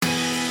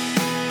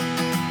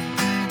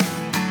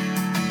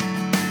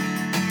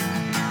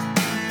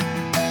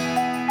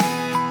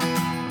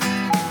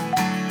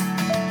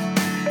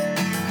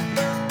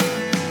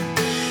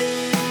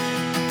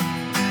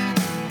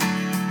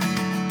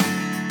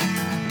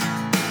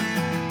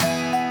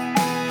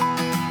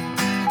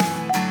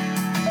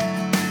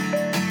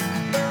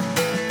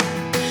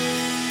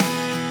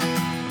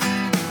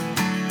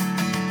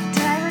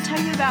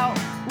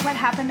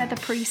the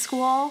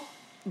preschool?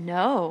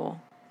 No.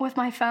 With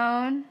my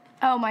phone?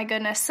 Oh my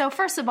goodness. So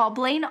first of all,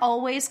 Blaine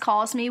always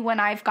calls me when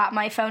I've got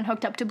my phone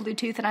hooked up to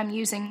Bluetooth and I'm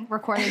using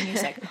recorded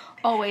music.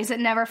 Always. It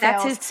never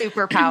fails. That's his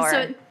superpower.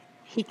 So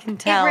he can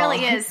tell. It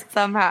really is.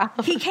 Somehow.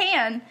 He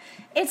can.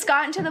 It's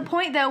gotten to the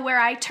point, though, where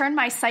I turn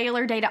my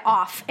cellular data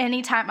off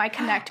anytime I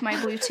connect my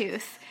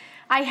Bluetooth.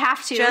 I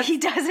have to. Just he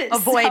does it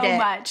avoid so it.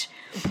 much.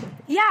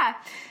 Yeah.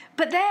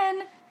 But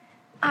then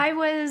I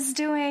was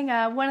doing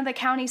one of the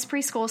county's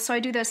preschools, so I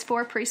do those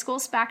 4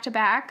 preschools back to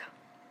back.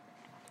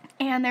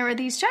 And there were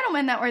these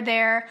gentlemen that were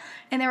there,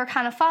 and they were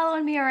kind of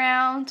following me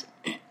around.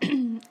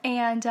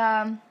 And,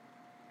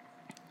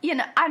 you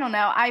know, I don't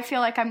know. I feel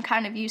like I'm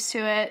kind of used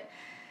to it.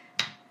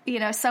 You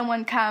know,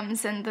 someone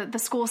comes and the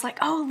school's like,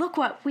 oh, look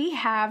what we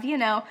have, you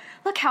know,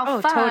 look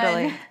how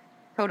fun.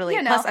 Totally.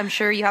 You know. Plus, I'm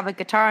sure you have a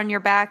guitar on your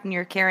back and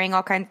you're carrying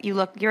all kinds,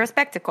 you're a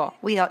spectacle.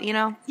 We all, you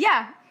know?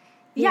 Yeah.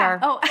 Yeah. are.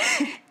 Oh,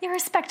 you're a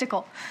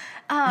spectacle.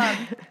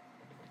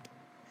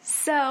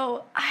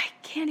 So I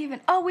can't even,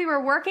 we were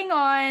working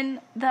on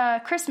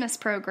the Christmas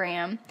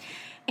program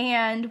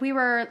and we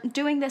were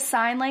doing the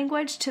sign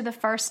language to the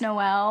first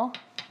Noel.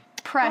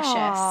 Precious.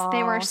 Aww,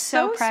 they were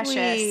so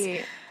precious.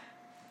 Sweet.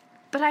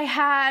 But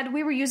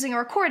we were using a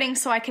recording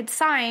so I could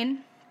sign,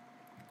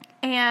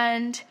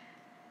 and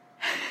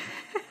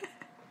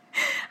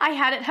I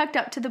had it hooked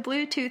up to the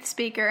Bluetooth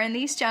speaker, and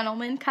these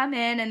gentlemen come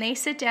in, and they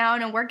sit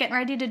down, and we're getting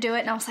ready to do it,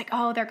 and I was like,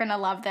 oh, they're going to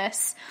love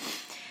this.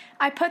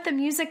 I put the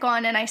music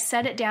on, and I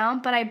set it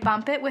down, but I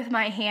bump it with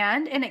my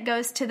hand, and it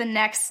goes to the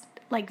next,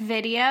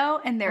 video,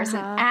 and there's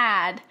an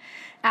ad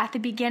at the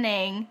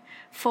beginning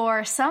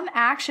for some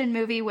action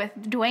movie with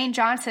Dwayne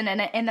Johnson in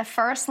it, and the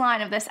first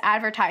line of this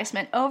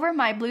advertisement over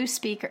my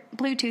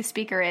Bluetooth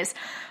speaker is,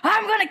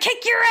 I'm gonna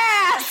kick your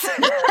ass!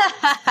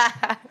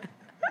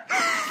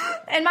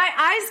 And my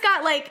eyes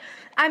got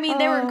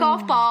they were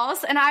golf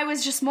balls, and I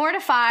was just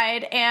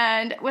mortified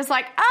and was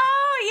like,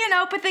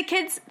 but the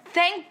kids,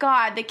 thank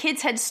God, the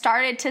kids had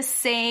started to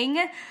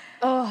sing.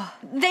 Oh.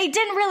 They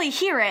didn't really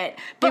hear it,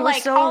 but they were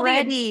so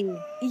ready.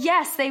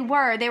 Yes, they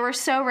were. They were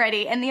so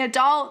ready, and the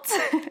adults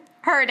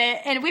heard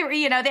it, and we were,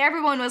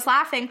 everyone was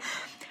laughing.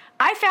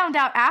 I found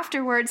out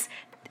afterwards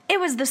it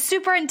was the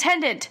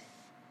superintendent.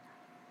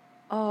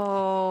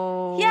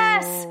 Oh.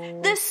 Yes,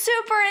 the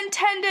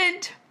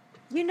superintendent.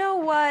 You know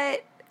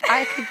what?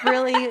 I could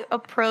really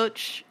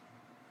approach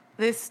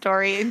this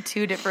story in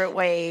 2 different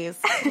ways.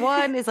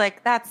 One is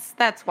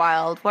that's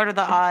wild. What are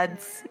the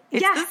odds?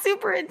 It's the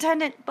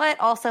superintendent. But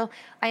also,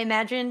 I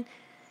imagine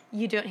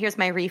you don't, here's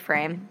my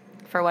reframe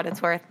for what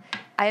it's worth.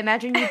 I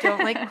imagine you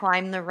don't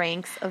climb the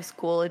ranks of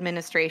school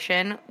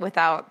administration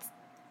without,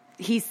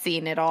 he's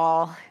seen it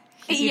all.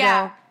 He's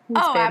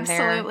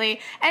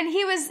absolutely. There. And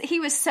he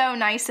was so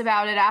nice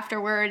about it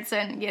afterwards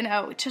and,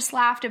 just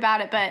laughed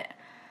about it, but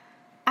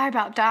I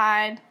about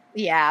died.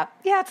 Yeah.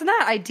 Yeah, it's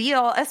not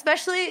ideal,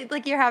 especially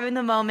you're having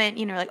the moment,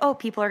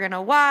 people are going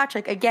to watch.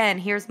 Again,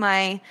 here's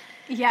my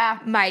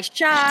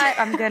shot.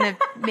 I'm going to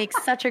make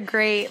such a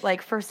great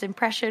first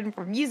impression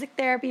for music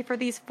therapy for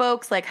these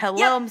folks.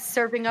 Hello, I'm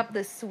serving up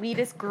the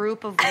sweetest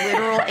group of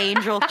literal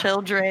angel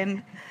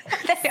children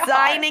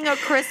signing a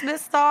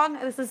Christmas song.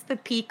 This is the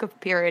peak of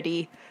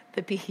purity.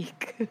 The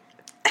peak.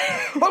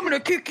 I'm going to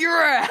kick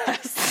your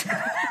ass.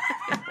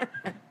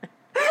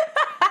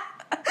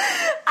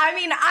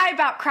 I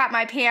about crap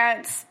my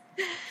pants.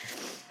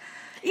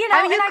 You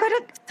could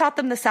have taught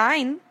them the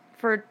sign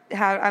for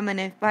how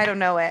I don't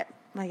know it.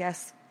 I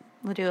guess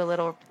we'll do a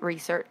little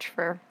research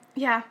for.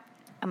 Yeah.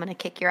 I'm going to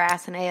kick your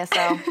ass in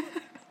ASL.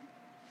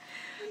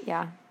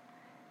 Yeah.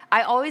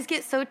 I always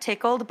get so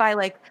tickled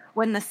by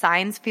when the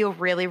signs feel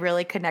really,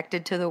 really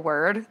connected to the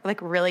word,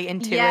 really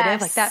intuitive.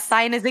 Yes. That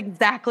sign is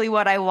exactly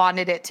what I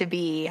wanted it to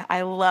be.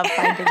 I love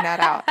finding that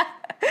out.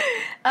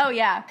 Oh,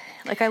 yeah.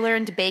 I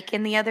learned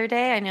bacon the other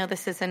day. I know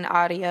this is an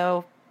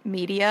audio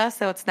media,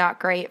 so it's not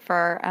great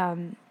for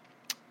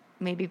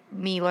maybe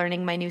me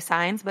learning my new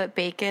signs, but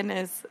bacon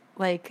is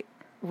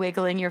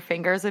wiggling your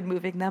fingers and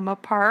moving them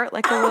apart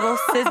like a little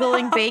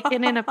sizzling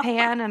bacon in a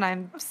pan, and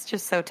I'm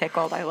just so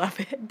tickled. I love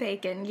it.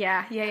 Bacon,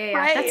 yeah.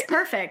 Right? That's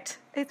perfect.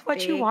 It's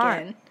what you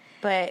want.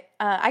 But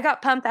I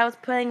got pumped. I was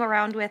playing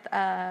around with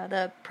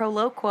the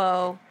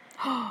Proloquo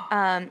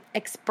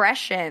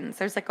expressions.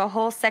 There's a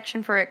whole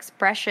section for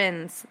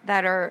expressions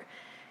that are,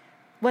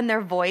 when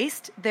they're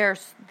voiced, they're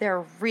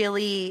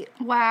really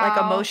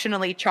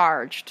emotionally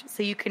charged.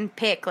 So you can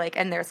pick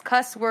and there's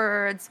cuss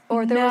words,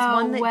 or there was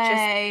one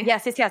that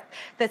yes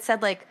that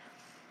said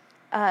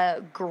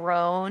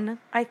groan,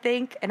 I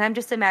think. And I'm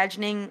just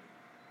imagining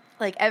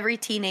every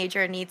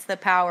teenager needs the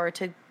power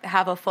to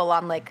have a full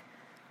on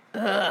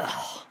ugh.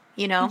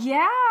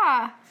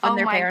 Yeah. When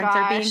their parents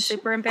are being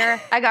super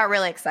embarrassed. I got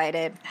really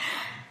excited.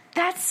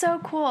 That's so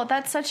cool.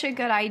 That's such a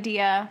good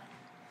idea.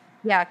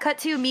 Yeah, cut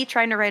to me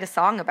trying to write a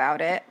song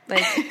about it.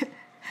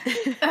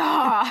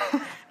 Ugh.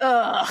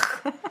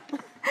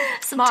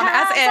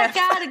 Sometimes I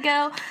gotta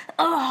go.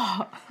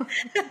 Ugh.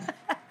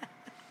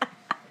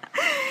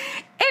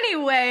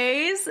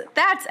 Anyways,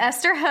 that's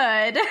Esther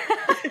Hood.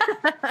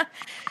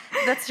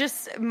 That's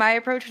just my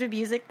approach to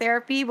music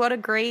therapy. What a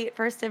great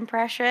first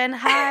impression.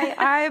 Hi,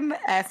 I'm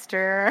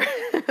Esther.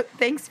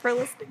 Thanks for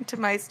listening to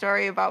my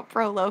story about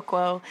Pro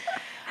Loquo.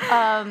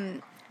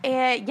 And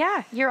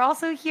yeah, you're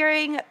also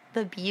hearing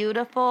the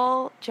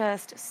beautiful,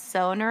 just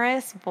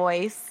sonorous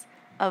voice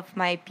of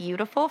my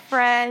beautiful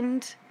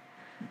friend,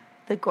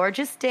 the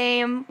gorgeous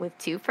dame with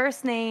 2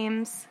 first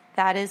names.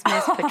 That is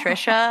Miss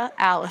Patricia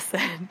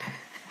Allison.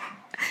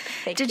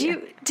 Did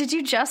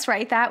you just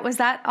write that? Was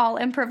that all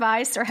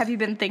improvised, or have you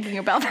been thinking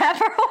about that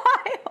for a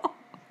while?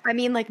 I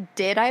mean, like,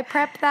 did I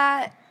prep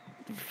that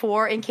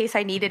in case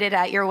I needed it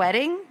at your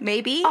wedding?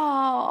 Maybe.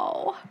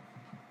 Oh,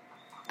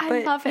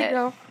 I love it. You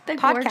know, the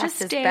podcast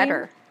gorgeous is dame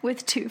better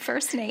with 2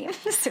 first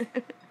names.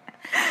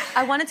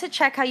 I wanted to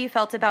check how you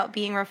felt about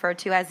being referred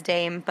to as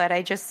dame, but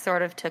I just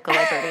sort of took a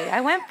liberty. I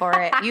went for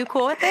it. You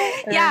cool with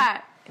it? Or?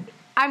 Yeah.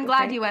 I'm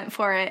glad you went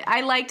for it.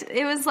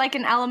 It was like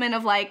an element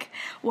of like,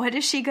 what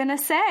is she going to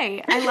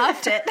say? I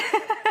loved it.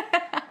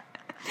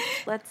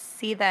 Let's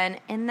see then.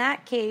 In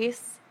that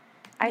case,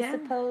 I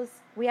suppose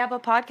we have a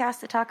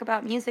podcast to talk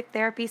about music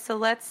therapy, so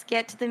let's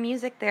get to the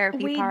music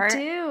therapy part.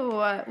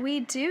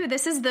 We do.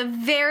 This is the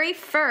very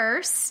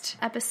first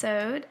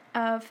episode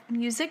of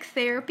Music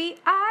Therapy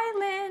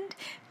Island.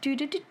 Do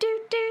do do do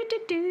do do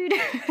do.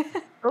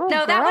 Oh,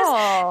 no,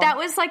 girl. that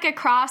was like a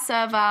cross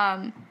of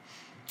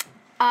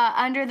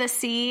Under the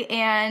Sea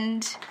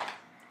and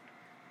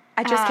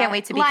I Just Can't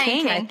Wait to Be Lion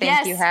King, King. I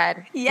think you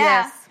had.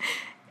 Yeah.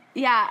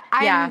 Yes.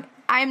 Yeah.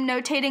 I'm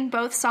notating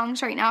both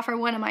songs right now for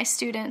one of my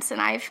students,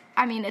 and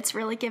it's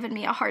really given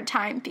me a hard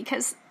time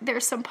because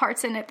there's some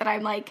parts in it that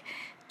I'm like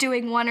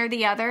doing one or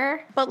the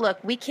other. But look,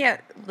 we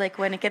can't, like,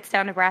 when it gets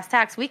down to brass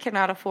tacks, we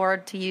cannot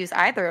afford to use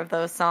either of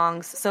those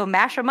songs. So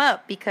mash them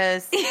up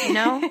because, you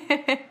know,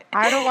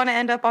 I don't want to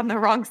end up on the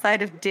wrong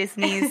side of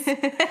Disney's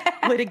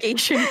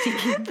litigation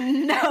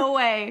team. No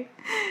way.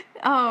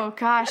 Oh,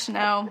 gosh,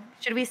 no.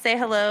 Should we say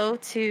hello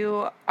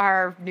to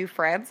our new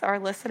friends, our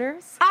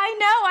listeners? I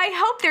know. I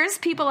hope there's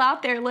people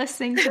out there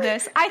listening to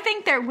this. I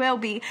think there will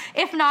be.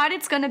 If not,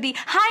 it's going to be,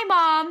 hi,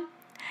 Mom.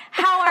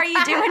 How are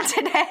you doing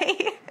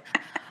today?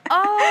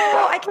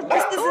 Oh,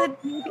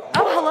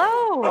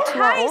 hello to hi,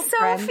 our old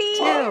Sophie.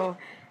 Friend, too.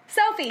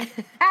 Sophie,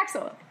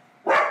 Axel.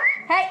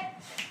 Hey.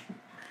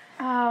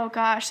 Oh,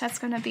 gosh, that's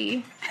going to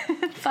be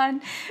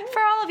fun.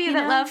 For all of you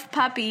that love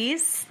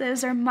puppies,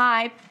 those are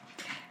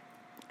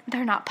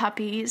they're not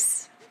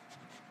puppies.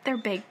 They're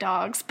big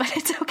dogs, but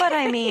it's okay. But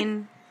I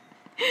mean,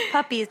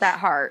 puppies at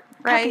heart,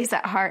 right? Puppies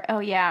at heart. Oh,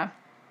 yeah.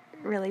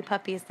 Really,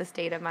 puppy is the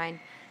state of mind.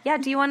 Yeah,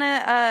 do you want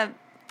to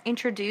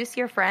introduce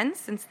your friends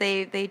since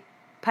they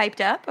piped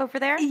up over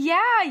there?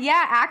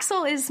 Yeah.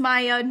 Axel is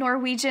my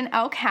Norwegian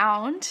elk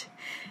hound,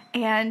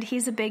 and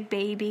he's a big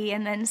baby.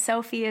 And then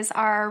Sophie is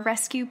our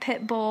rescue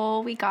pit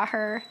bull. We've had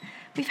her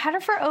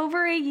for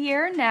over a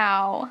year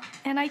now,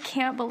 and I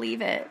can't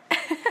believe it.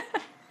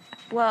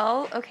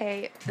 Well,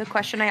 okay, the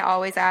question I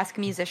always ask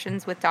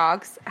musicians with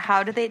dogs,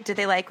 do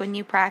they like when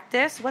you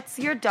practice? What's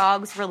your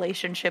dog's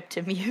relationship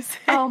to music?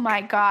 Oh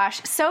my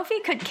gosh.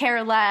 Sophie could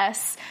care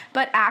less,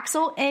 but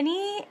Axel,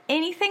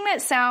 anything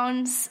that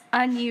sounds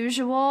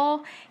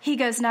unusual, he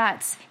goes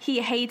nuts.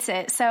 He hates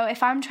it. So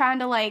if I'm trying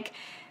to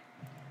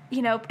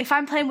if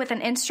I'm playing with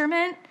an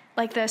instrument,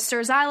 like the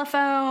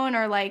xylophone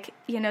or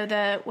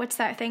what's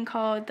that thing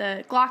called?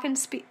 The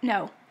glockenspiel?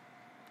 No.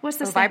 What's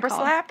this thing called?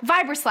 Vibroslap?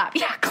 Vibroslap.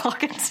 Yeah,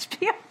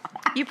 glockenspiel.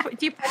 Do you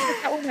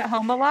practice that one at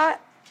home a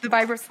lot? The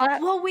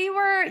Vibroslap? Well, we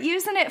were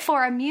using it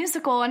for a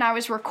musical, and I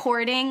was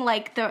recording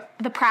like the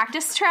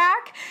practice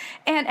track,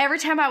 and every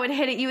time I would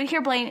hit it, you would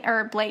hear Blaine.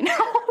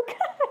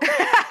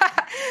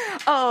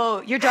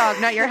 Oh, your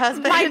dog, not your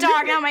husband. My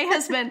dog, not my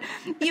husband.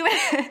 You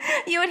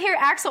would hear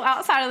Axel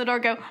outside of the door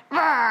go.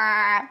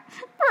 I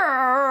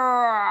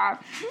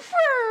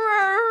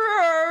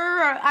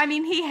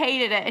mean, he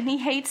hated it, and he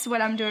hates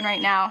what I'm doing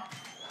right now.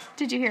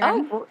 Did you hear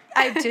him? Oh,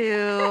 I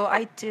do.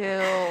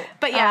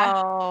 But yeah.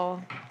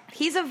 Oh,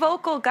 he's a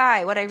vocal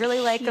guy. What I really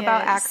like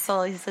about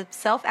Axel, he's a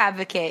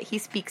self-advocate. He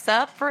speaks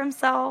up for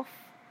himself.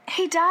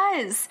 He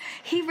does.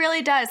 He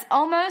really does.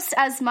 Almost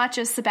as much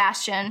as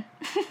Sebastian.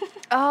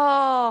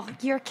 Oh,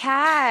 your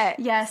cat.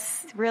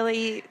 Yes.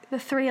 Really. The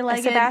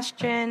 3-legged.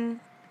 Sebastian,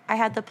 I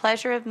had the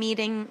pleasure of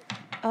meeting.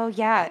 Oh,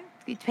 yeah.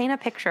 Paint a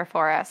picture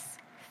for us.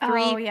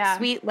 3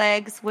 sweet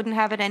legs. Wouldn't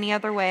have it any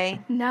other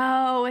way.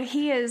 No,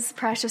 he is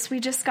precious.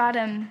 We just got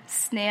him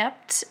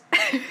snipped.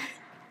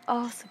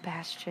 Oh,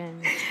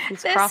 Sebastian.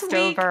 He's crossed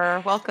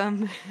over.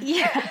 Welcome.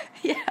 Yeah.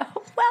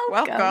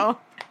 Welcome.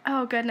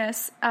 Oh,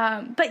 goodness.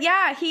 But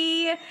yeah,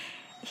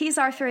 he's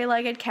our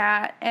 3-legged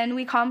cat, and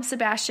we call him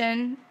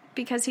Sebastian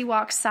because he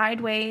walks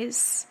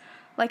sideways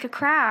like a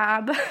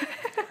crab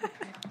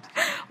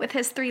with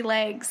his 3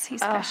 legs. He's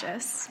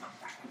precious.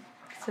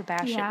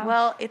 Sebastian. Yeah.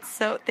 Well,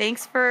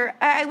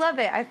 I love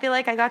it. I feel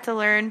like I got to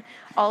learn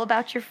all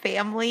about your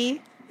family.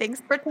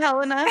 Thanks for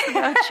telling us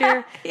about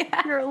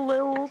your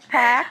little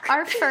pack.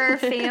 Our fur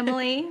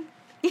family.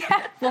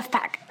 Yeah, wolf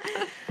pack.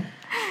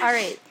 All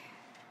right.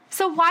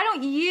 So why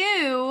don't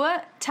you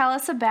tell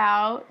us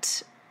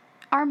about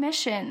our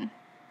mission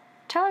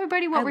Tell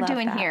everybody what we're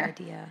doing here.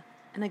 Idea.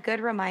 And a good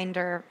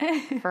reminder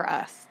for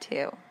us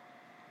too.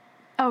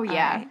 Oh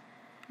yeah.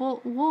 Right.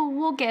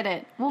 We'll get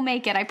it. We'll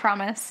make it, I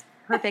promise.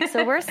 Perfect.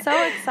 So we're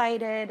so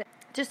excited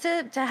just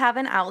to have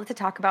an outlet to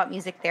talk about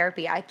music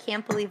therapy. I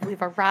can't believe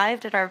we've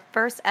arrived at our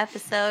first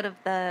episode of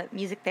the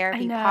Music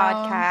Therapy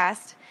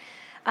podcast.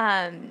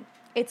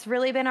 It's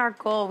really been our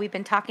goal. We've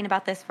been talking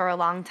about this for a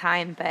long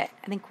time, but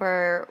I think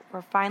we're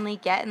finally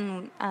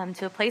getting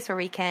to a place where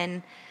we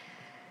can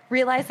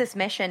realize this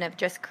mission of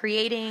just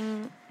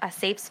creating a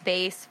safe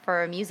space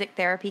for a music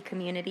therapy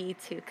community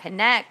to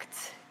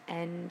connect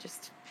and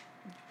just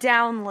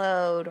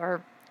download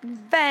or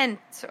vent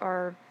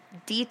or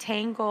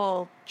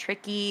detangle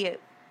tricky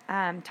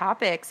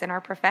topics in our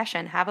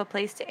profession, have a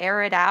place to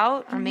air it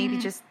out, or maybe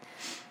just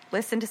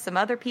listen to some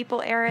other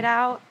people air it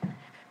out.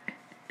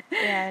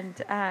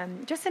 And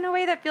just in a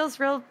way that feels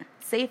real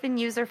safe and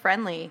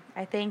user-friendly.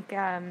 I think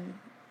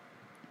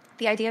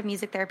the idea of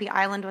Music Therapy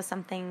Island was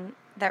something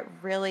that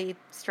really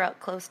struck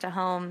close to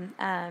home.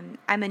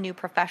 I'm a new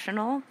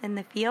professional in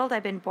the field.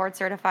 I've been board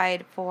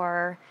certified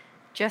for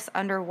just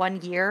under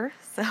 1 year.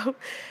 So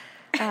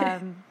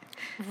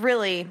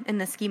really, in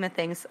the scheme of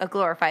things, a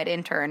glorified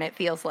intern, it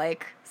feels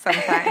like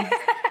sometimes.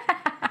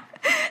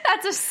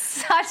 That's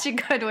such a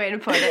good way to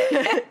put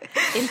it.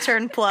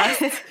 Intern plus.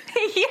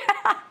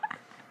 Yeah.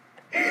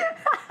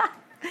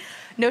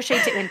 No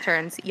shade to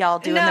interns. Y'all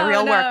doing the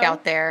real work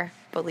out there.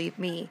 Believe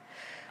me.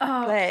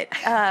 Oh. But,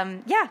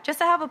 just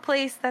to have a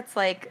place that's,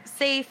 like,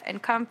 safe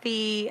and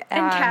comfy.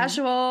 And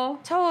casual.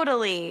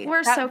 Totally.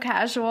 We're so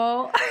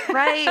casual.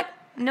 Right?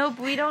 No,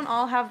 we don't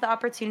all have the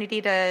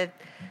opportunity to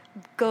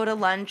go to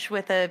lunch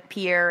with a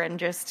peer and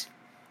just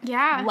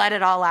let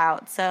it all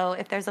out. So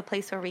if there's a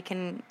place where we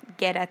can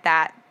get at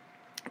that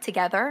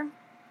together,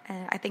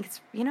 I think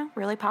it's,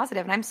 really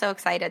positive. And I'm so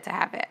excited to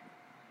have it.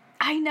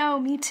 I know,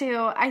 me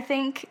too. I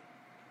think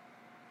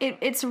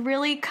it's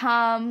really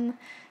come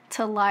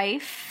to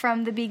life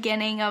from the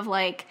beginning of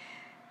like,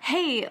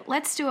 hey,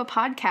 let's do a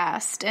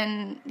podcast.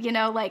 And,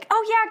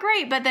 oh yeah,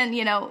 great. But then,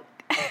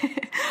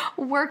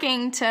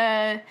 working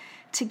to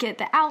get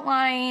the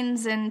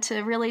outlines and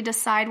to really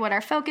decide what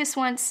our focus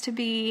wants to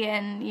be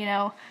and,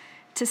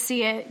 to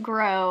see it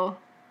grow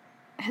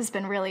has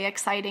been really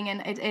exciting.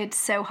 And it's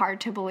so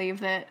hard to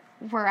believe that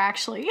we're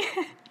actually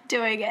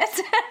doing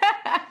it.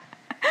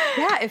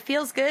 Yeah, it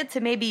feels good to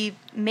maybe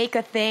make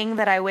a thing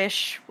that I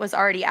wish was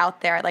already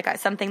out there, like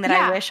something that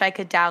I wish I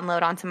could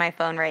download onto my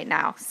phone right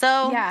now.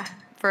 So,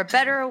 for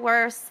better or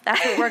worse,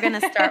 that's what we're going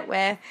to start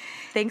with.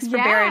 Thanks for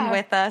bearing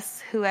with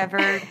us,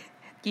 whoever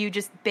you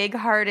just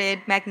big-hearted,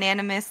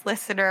 magnanimous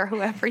listener,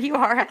 whoever you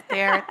are out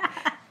there.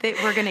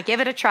 We're going to give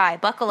it a try.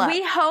 Buckle up.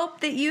 We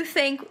hope that you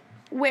think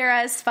we're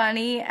as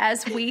funny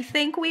as we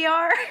think we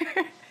are.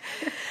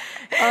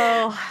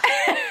 Oh,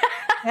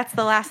 that's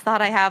the last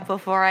thought I have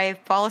before I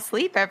fall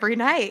asleep every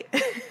night.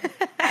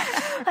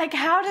 Like,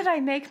 how did I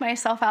make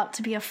myself out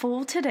to be a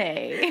fool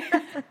today?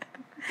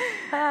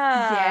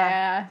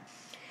 Yeah.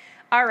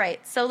 All right,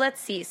 so let's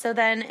see. So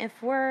then if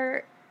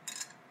we're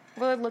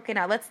looking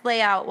at, let's lay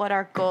out what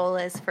our goal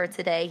is for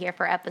today here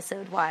for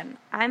episode 1.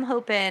 I'm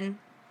hoping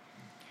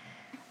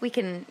we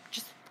can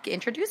just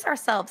introduce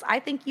ourselves. I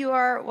think you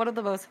are one of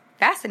the most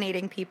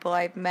fascinating people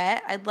I've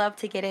met. I'd love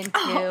to get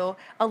into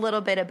a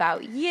little bit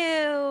about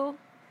you.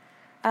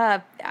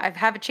 I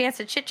have a chance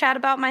to chit-chat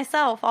about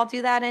myself. I'll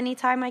do that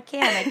anytime I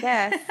can, I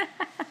guess.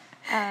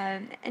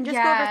 And just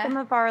go over some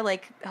of our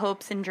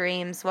hopes and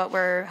dreams, what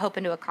we're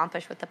hoping to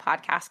accomplish with the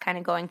podcast kind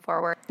of going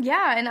forward.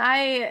 Yeah, and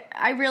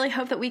I really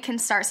hope that we can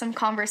start some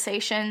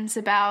conversations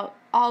about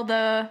all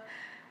the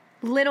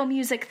little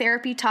music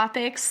therapy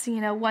topics,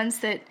 ones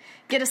that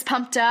get us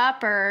pumped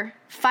up or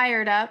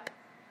fired up,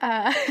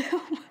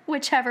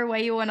 whichever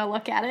way you want to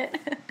look at it.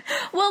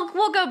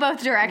 We'll go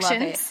both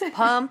directions. Love it.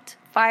 Pumped,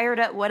 fired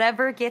up,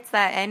 whatever gets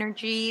that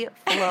energy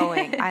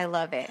flowing. I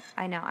love it.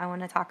 I know. I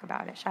want to talk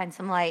about it, shine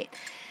some light.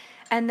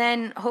 And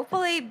then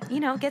hopefully,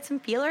 get some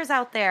feelers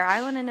out there.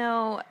 I want to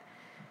know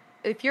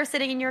if you're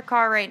sitting in your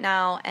car right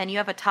now and you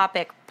have a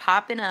topic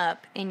popping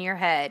up in your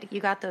head, you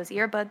got those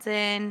earbuds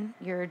in,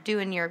 you're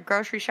doing your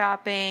grocery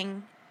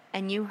shopping,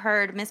 and you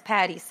heard Miss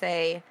Patty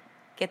say,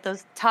 get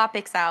those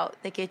topics out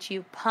that get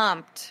you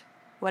pumped.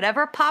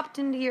 Whatever popped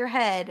into your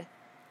head,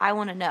 I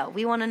want to know.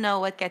 We want to know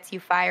what gets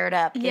you fired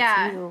up,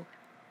 gets you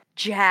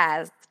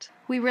jazzed.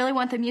 We really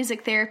want the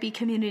music therapy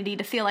community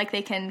to feel like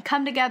they can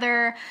come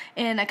together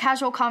in a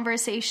casual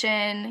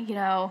conversation.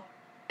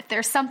 If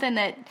there's something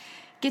that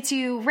gets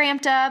you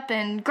ramped up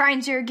and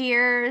grinds your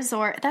gears,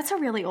 or that's a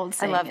really old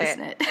saying,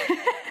 isn't it?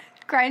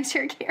 Grinds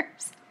your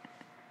gears.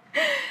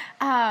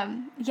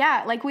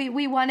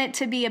 We want it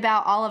to be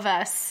about all of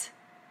us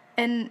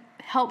and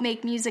help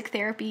make music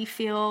therapy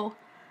feel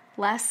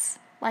less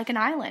like an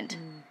island.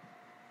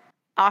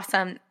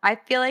 Awesome. I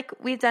feel like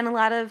we've done a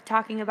lot of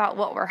talking about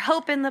what we're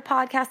hoping the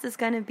podcast is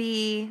going to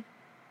be.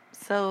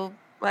 So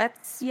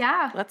let's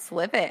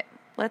live it.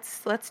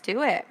 Let's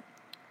do it.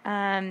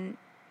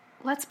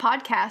 Let's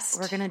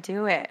podcast. We're going to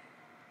do it.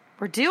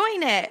 We're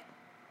doing it.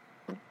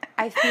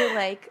 I feel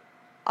like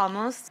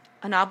almost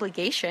an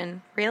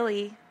obligation,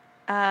 really.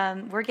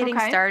 We're getting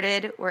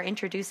started. We're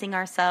introducing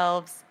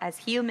ourselves as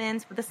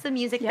humans. This is a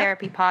music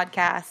therapy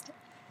podcast.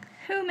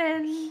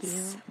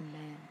 Humans,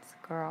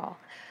 girl.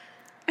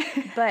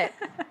 But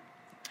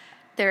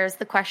there's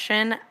the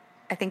question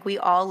I think we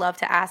all love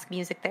to ask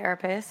music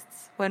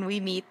therapists when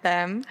we meet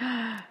them.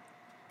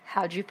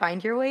 How'd you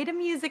find your way to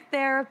music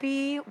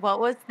therapy? What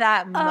was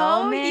that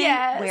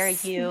moment where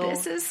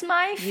this is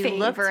my favorite.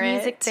 Looked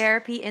music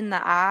therapy in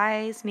the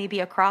eyes,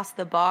 maybe across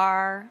the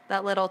bar,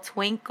 that little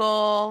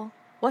twinkle?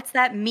 What's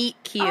that meet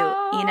cute,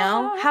 you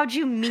know? How'd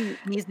you meet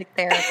music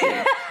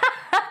therapy?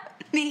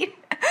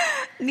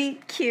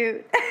 meet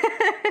cute.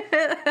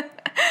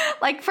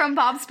 Like from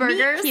Bob's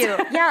Burgers? Meet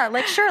cute. Yeah,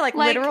 like sure, like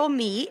literal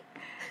meat.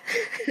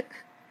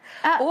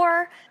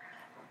 Or,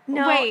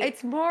 no,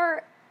 it's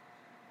more...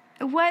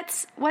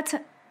 What's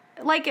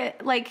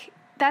like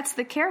that's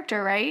the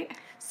character, right?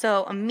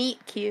 So a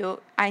meet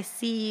cute, I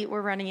see we're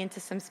running into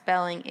some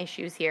spelling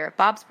issues here.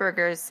 Bob's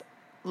Burgers,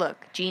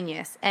 look,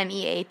 genius,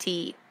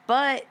 MEAT,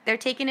 but they're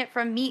taking it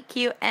from meet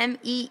cute,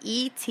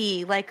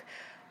 MEET. Like,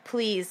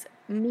 please,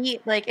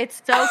 meet, like,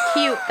 it's so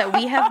cute that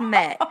we have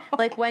met.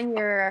 Like when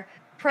your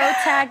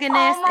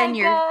protagonist and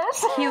your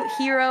cute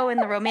hero in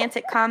the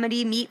romantic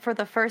comedy meet for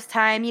the first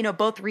time, you know,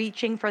 both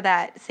reaching for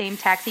that same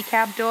taxi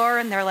cab door,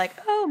 and they're like,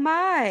 oh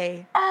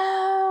my.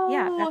 Oh.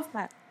 Yeah, that's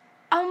that.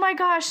 Oh my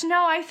gosh,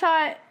 no, I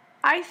thought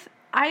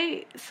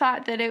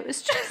that it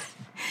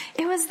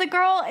was the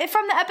girl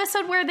from the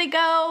episode where they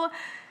go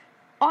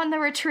on the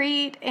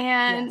retreat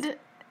and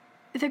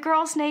the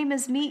girl's name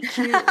is Meet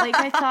Cute. Like,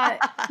 I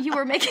thought you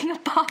were making a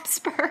Bob's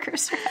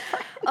Burgers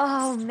reference.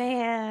 Oh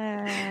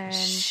man.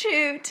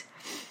 Shoot.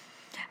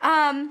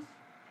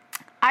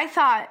 I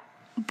thought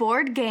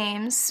board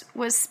games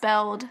was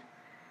spelled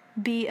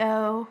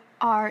BORED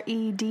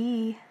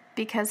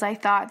because I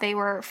thought they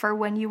were for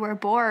when you were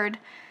bored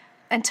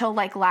until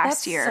like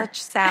last year. Such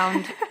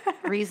sound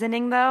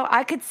reasoning, though.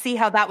 I could see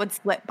how that would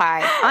slip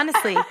by,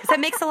 honestly, because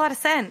that makes a lot of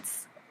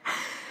sense.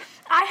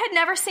 I had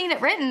never seen it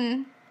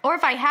written, or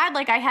if I had,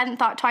 like, I hadn't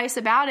thought twice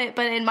about it,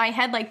 but in my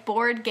head, like,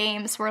 board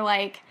games were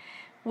like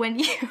when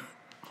you...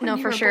 No,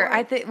 for sure. Bored.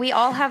 I think we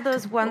all have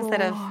those ones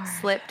that have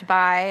slipped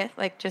by,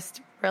 like just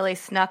really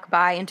snuck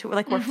by into,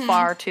 like we're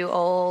far too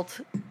old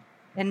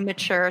and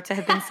mature to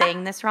have been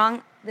saying this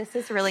wrong. This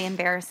is really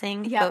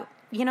embarrassing. Yeah. But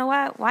you know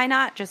what? Why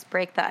not just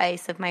break the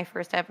ice of my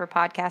first ever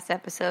podcast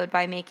episode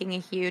by making a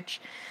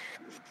huge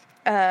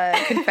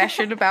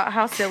confession about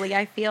how silly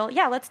I feel?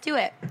 Yeah, let's do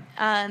it.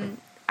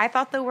 I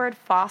thought the word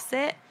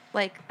faucet,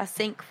 like a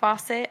sink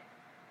faucet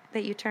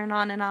that you turn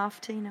on and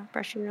off to, you know,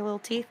 brush your little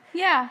teeth.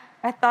 Yeah.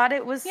 I thought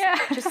it was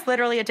just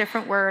literally a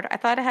different word. I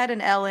thought it had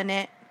an L in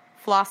it.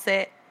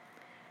 Flaucet.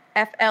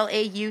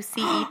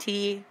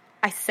 FLAUCET.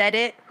 I said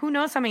it. Who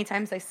knows how many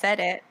times I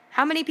said it?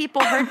 How many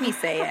people heard me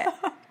say it?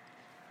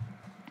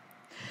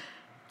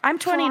 I'm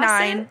 29.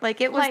 Flaucet?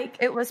 Like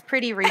it was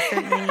pretty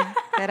recently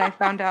that I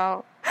found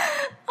out.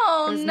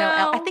 Oh there was no.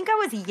 L. I think I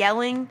was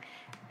yelling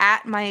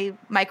at my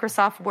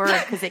Microsoft Word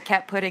because it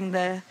kept putting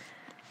the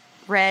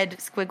red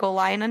squiggle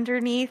line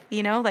underneath,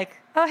 you know, like,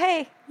 oh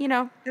hey, you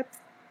know, that's...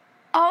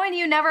 Oh, and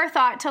you never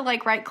thought to,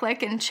 like,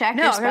 right-click and check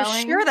your spelling? No,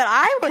 I'm sure that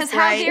I was because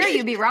how dare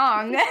you be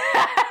wrong?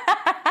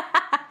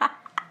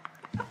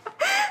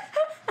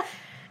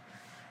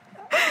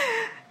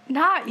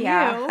 Not you.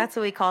 Yeah, that's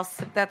what we call,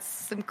 that's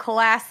some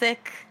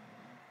classic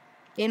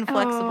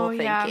inflexible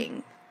thinking.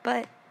 Yeah.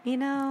 But, you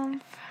know.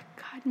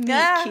 God,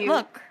 meet cute.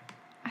 Look.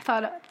 I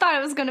thought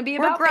it was going to be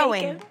about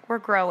bacon. We're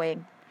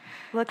growing.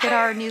 Look at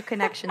our new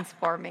connections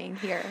forming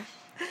here.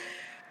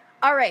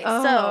 All right,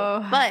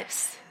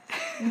 but...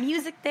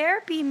 music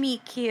therapy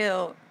meet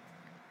cute.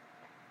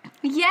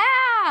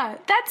 Yeah,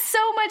 that's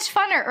so much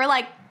funner. Or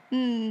like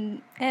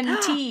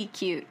MT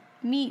cute.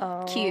 Meet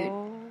cute.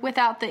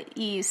 Without the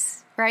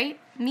E's, right?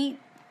 Meet.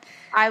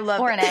 I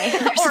love or it. An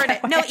A. Or an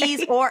A. No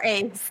E's or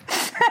A's.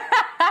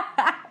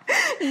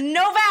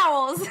 No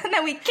vowels.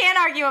 Then we can't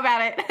argue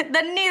about it.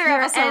 Then neither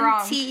of us are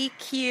wrong. MT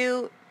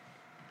cute.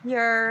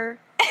 Your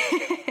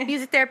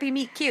music therapy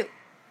meet cute.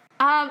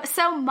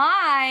 So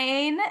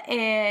mine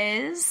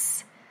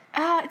is...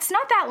 it's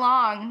not that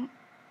long,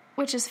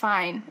 which is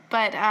fine.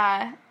 But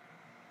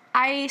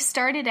I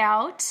started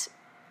out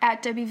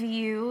at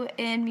WVU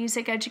in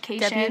music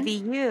education.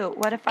 WVU.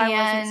 What if I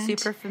wasn't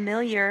super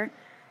familiar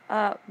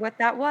what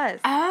that was?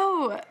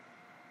 Oh,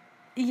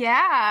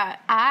 yeah.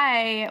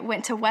 I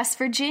went to West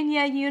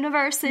Virginia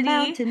University.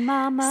 Mountain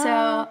Mama.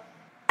 So,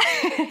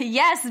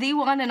 yes, the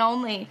one and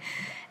only.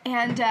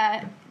 And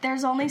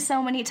there's only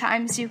so many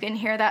times you can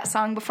hear that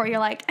song before you're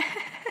like...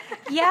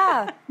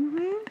 Yeah.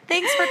 Mm-hmm.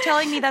 Thanks for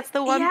telling me that's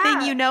the one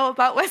thing you know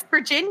about West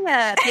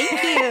Virginia. Thank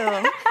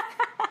you.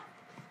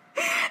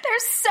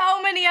 There's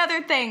so many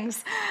other things.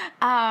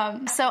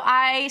 So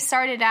I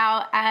started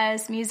out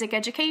as music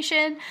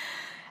education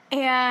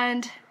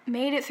and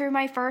made it through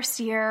my first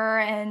year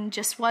and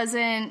just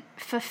wasn't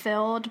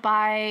fulfilled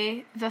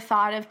by the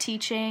thought of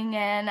teaching.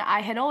 And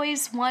I had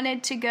always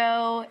wanted to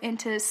go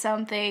into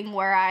something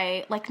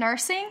where like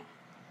nursing,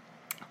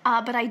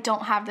 but I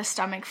don't have the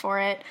stomach for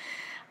it.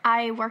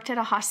 I worked at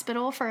a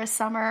hospital for a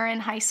summer in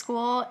high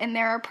school, and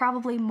there are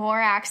probably more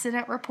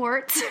accident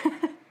reports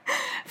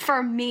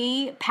for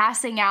me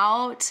passing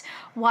out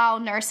while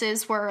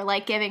nurses were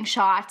like giving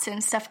shots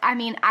and stuff. I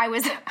mean, I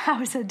was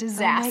a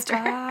disaster.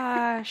 Oh my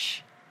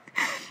gosh.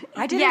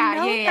 I didn't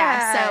know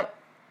that. So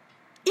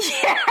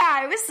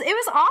it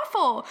was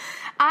awful.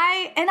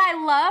 I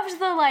loved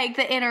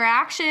the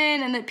interaction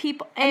and the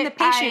people and the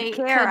patient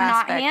care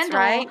aspects,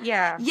 right?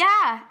 Yeah.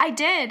 Yeah, I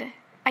did,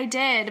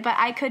 but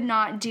I could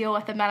not deal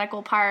with the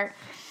medical part.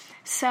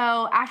 So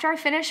after I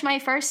finished my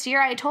first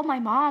year, I told my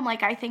mom,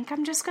 like, I think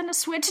I'm just going to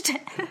switch to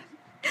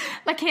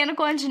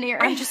mechanical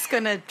engineering. I'm just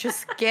going to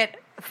get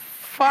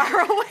far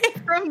away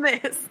from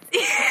this.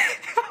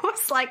 I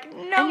was like,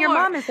 no. And your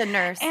mom is a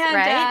nurse,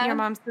 right? Your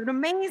mom's an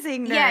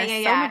amazing nurse.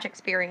 Yeah. So much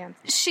experience.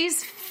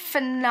 She's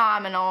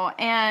phenomenal.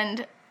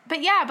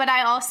 But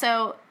I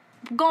also,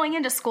 going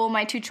into school,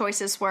 my two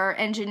choices were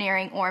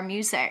engineering or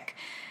music.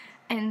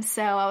 And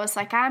so I was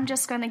like, I'm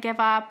just going to give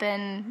up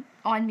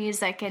on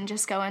music and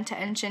just go into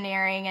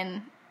engineering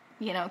and,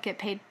 get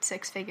paid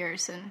 6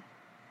 figures and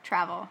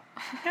travel.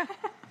 Yeah.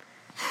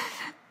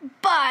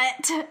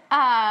 But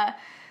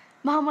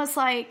Mom was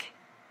like,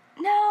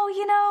 no,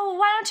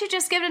 why don't you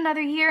just give it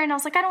another year? And I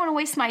was like, I don't want to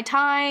waste my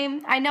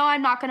time. I know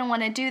I'm not going to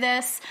want to do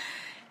this.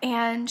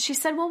 And she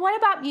said, well, what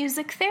about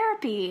music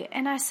therapy?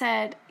 And I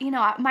said,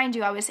 mind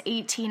you, I was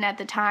 18 at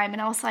the time.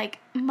 And I was like,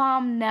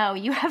 Mom, no,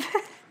 you have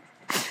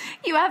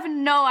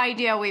no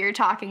idea what you're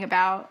talking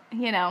about.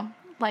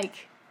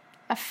 Like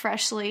a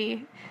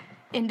freshly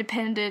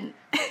independent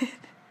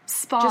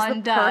spawn just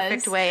the does.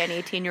 Perfect way an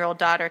 18-year-old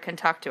daughter can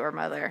talk to her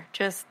mother.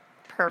 Just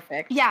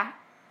perfect. Yeah,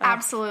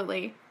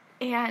 absolutely.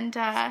 And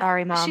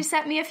sorry, Mom. She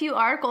sent me a few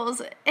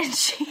articles, and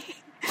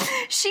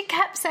she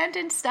kept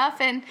sending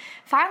stuff. And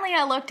finally,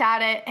 I looked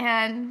at it,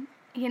 and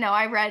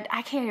I read.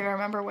 I can't even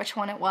remember which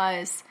one it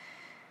was,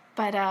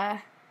 but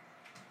I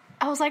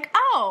was like,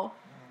 oh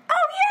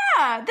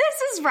yeah,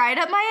 this is right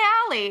up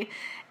my alley.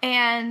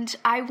 And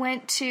I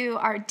went to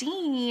our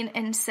dean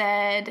and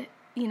said,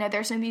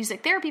 there's a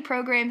music therapy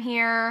program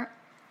here.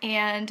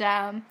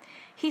 And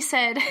he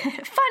said,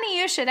 funny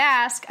you should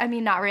ask. I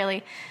mean, not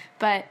really,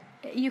 but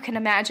you can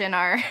imagine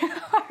our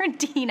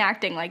dean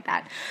acting like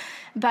that.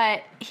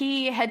 But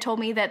he had told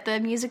me that the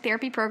music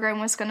therapy program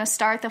was going to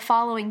start the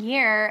following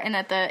year and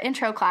that the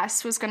intro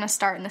class was going to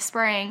start in the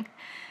spring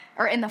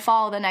or in the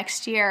fall of the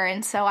next year.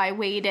 And so I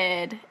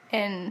waited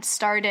and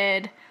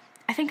started.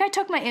 I think I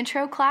took my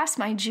intro class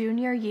my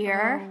junior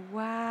year. Oh,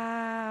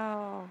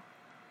 wow.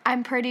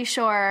 I'm pretty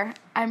sure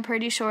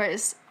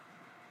it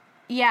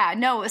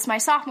was my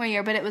sophomore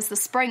year, but it was the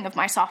spring of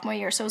my sophomore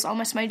year, so it was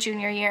almost my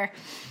junior year.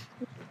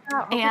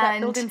 Oh, and that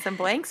filled in some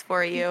blanks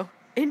for you.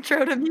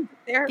 Intro to music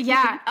therapy.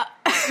 Yeah.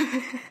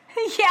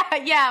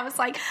 I was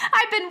like,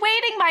 I've been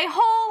waiting my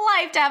whole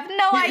life to have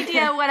no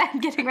idea what I'm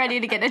getting ready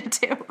to get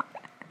into.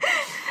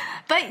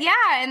 But yeah,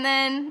 and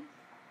then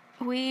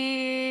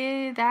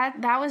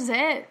that was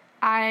it.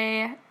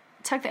 I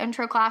took the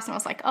intro class and I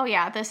was like, oh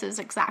yeah, this is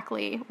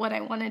exactly what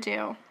I want to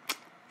do.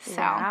 So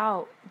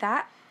wow,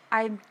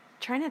 I'm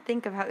trying to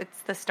think of how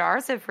the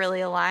stars have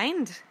really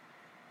aligned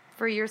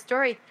for your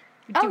story.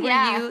 Do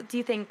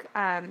you think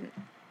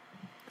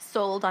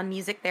sold on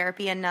music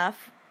therapy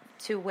enough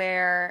to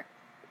where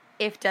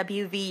if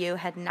WVU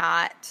had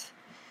not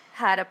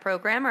had a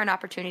program or an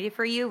opportunity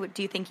for you,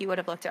 do you think you would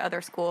have looked at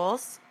other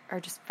schools or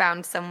just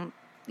found some,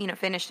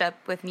 finished up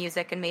with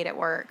music and made it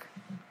work?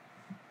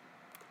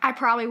 I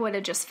probably would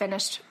have just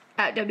finished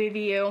at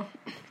WVU,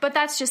 but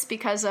that's just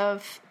because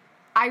of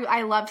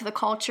I loved the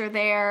culture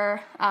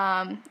there.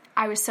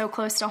 I was so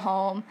close to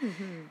home.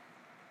 Mm-hmm.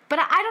 But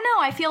I don't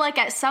know. I feel like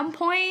at some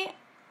point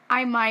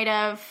I might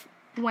have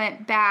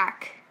went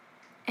back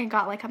and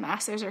got like a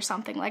master's or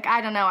something. Like,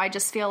 I don't know. I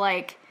just feel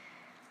like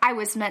I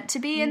was meant to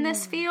be in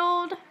this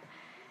field.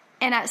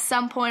 And at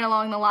some point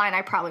along the line,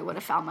 I probably would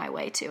have found my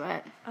way to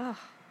it. Oh,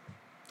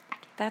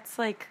 that's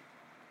like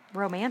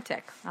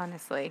romantic,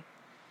 honestly.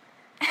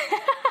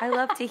 I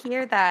love to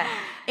hear that.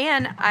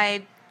 And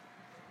I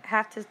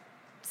have to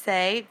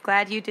say,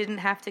 glad you didn't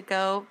have to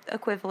go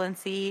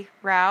equivalency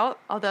route,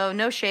 although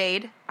no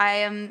shade. I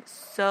am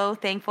so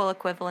thankful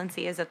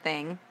equivalency is a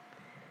thing.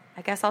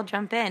 I guess I'll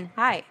jump in.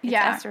 Hi, it's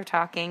Esther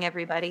talking,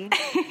 everybody.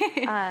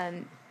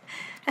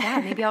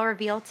 Maybe I'll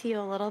reveal to you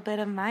a little bit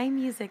of my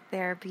music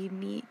therapy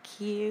mEAt.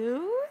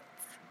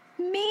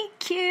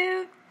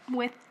 mEAt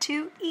with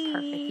 2 E's.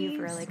 Perfect,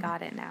 you've really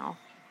got it now.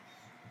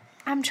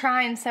 I'm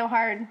trying so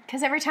hard,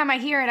 because every time I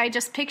hear it, I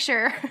just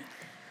picture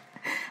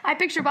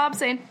Bob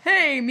saying,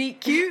 hey,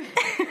 mEAt.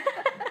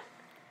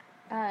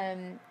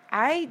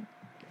 I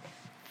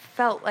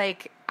felt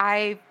like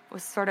I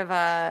was sort of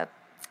a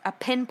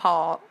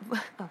pinball.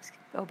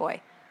 Oh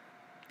boy.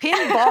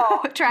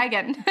 Pinball. Try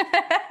again.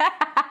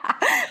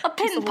 A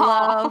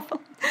pinball.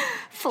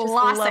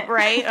 Floss it.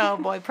 Right? Oh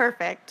boy,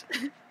 perfect.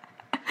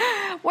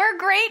 We're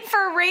great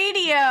for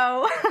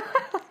radio.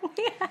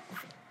 We have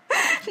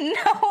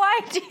no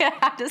idea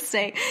how to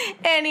say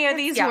any of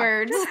these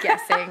words. Just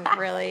guessing,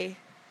 really.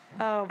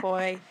 Oh,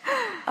 boy.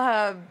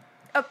 A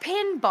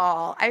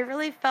pinball. I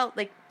really felt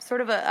like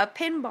sort of a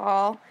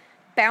pinball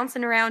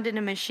bouncing around in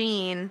a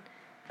machine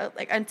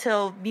like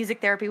until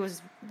music therapy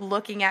was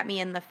looking at me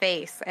in the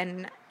face.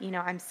 And,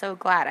 I'm so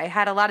glad. I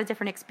had a lot of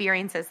different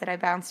experiences that I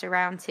bounced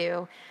around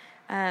to.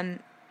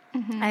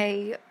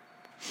 I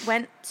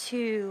went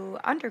to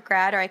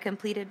undergrad, or I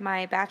completed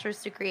my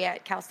bachelor's degree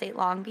at Cal State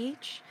Long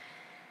Beach.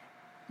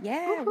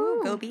 Yeah,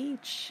 woo, go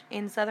beach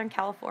in Southern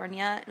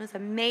California. It was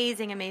an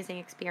amazing, amazing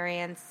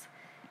experience.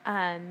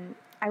 I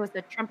was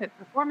a trumpet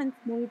performance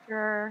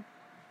major.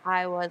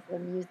 I was a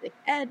music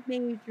ed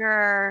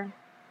major.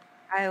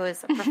 I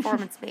was a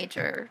performance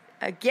major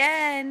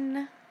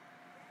again.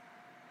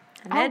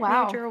 An ed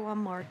major one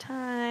more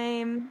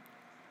time.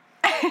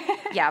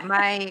 Yeah,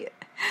 right,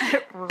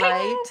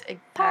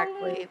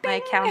 exactly.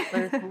 My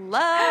counselors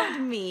loved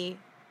me.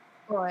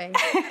 Boy.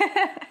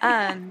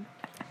 I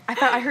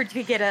heard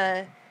you could get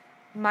a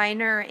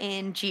minor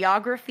in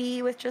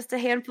geography with just a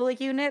handful of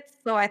units,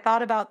 so I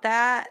thought about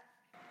that.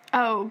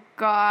 Oh,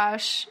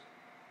 gosh.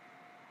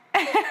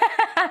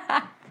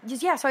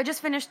 Yeah, so I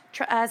just finished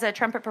as a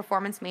trumpet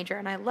performance major,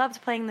 and I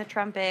loved playing the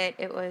trumpet.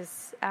 It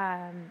was,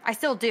 I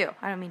still do.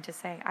 I don't mean to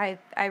say.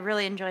 I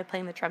really enjoy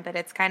playing the trumpet.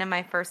 It's kind of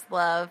my first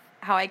love,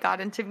 how I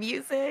got into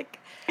music.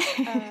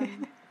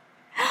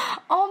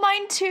 Oh,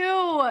 mine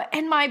too.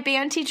 And my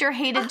band teacher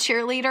hated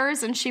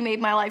cheerleaders, and she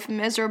made my life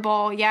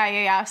miserable.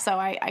 Yeah. So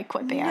I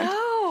quit band.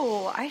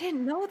 No, I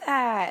didn't know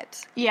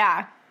that.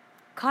 Yeah.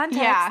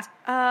 Context.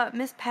 Yeah.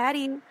 Miss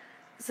Patty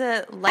is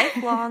a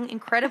lifelong,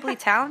 incredibly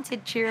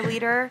talented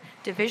cheerleader.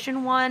 Division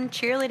I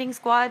cheerleading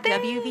squad,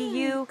 Thanks.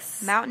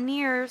 WVU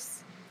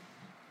Mountaineers.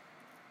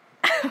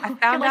 I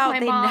found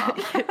out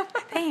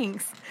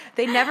Thanks.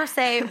 They never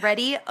say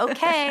ready,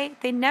 okay.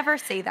 They never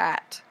say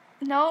that.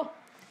 Nope.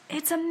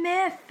 It's a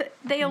myth.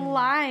 They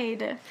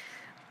lied.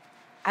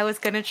 I was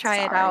going to try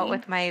it out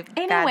with my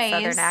bad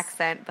Southern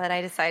accent, but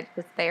I decided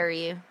to spare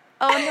you.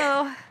 Oh,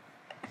 no.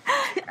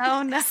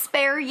 Oh, no.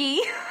 Spare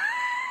ye.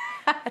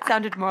 That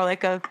sounded more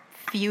like a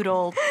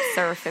feudal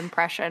serf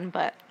impression,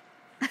 but...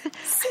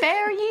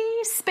 Spare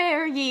ye,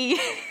 spare ye.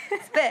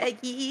 Spare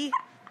ye,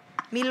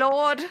 me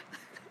lord.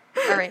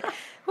 All right.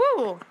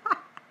 Woo.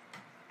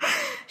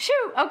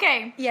 Shoot,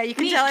 okay. Yeah, you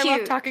can tell I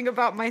love talking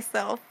about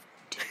myself.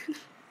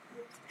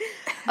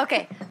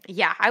 Okay,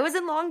 yeah, I was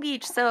in Long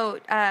Beach, so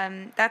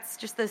that's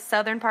just the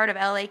southern part of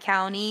LA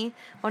County.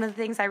 One of the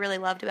things I really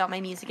loved about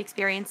my music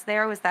experience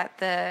there was that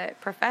the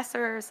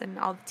professors and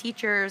all the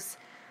teachers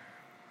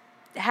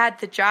had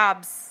the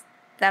jobs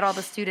that all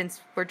the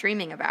students were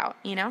dreaming about,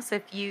 So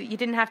if you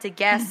didn't have to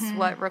guess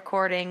what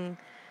recording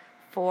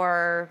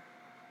for,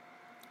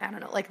 I don't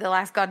know, like the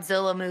last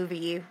Godzilla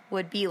movie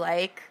would be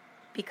like,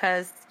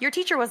 because your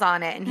teacher was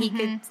on it and he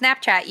could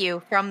Snapchat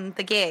you from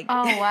the gig.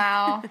 Oh,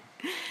 wow.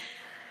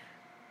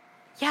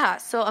 Yeah,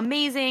 so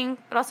amazing,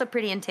 but also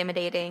pretty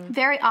intimidating.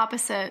 Very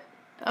opposite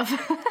of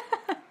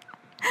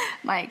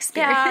my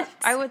experience. Yeah,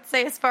 I would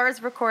say as far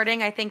as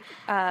recording, I think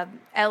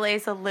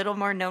LA's a little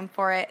more known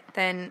for it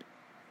than...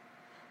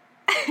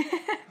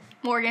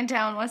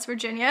 Morgantown, West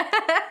Virginia.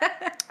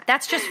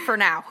 That's just for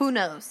now. Who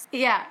knows?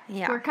 Yeah.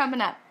 We're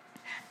coming up.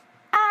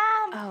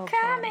 I'm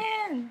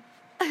coming.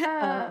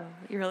 I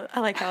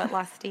like how it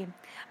lost steam.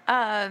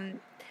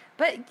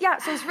 But yeah,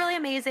 so it's really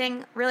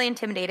amazing, really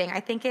intimidating. I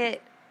think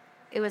it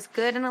was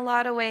good in a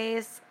lot of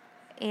ways,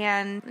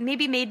 and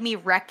maybe made me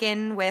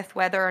reckon with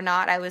whether or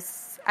not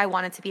I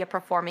wanted to be a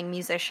performing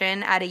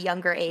musician at a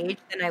younger age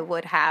than I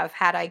would have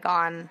had I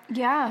gone.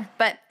 Yeah.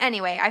 But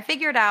anyway, I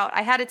figured out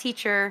I had a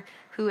teacher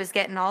who was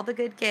getting all the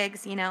good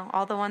gigs,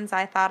 all the ones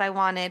I thought I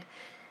wanted,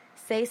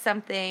 say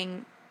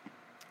something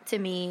to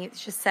me.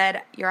 She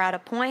said, you're at a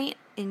point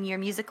in your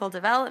musical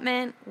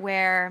development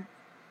where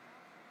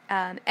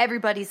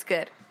everybody's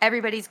good.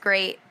 Everybody's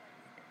great.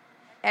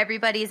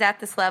 Everybody's at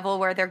this level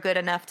where they're good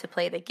enough to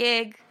play the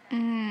gig. So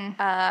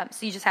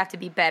you just have to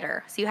be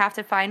better. So you have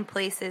to find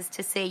places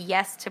to say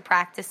yes to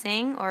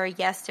practicing or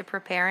yes to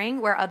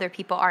preparing where other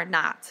people are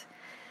not.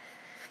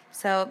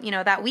 So,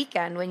 that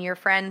weekend when your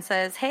friend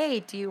says,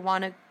 hey, do you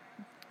want to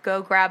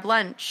go grab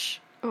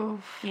lunch?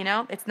 Oof.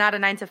 It's not a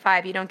 9 to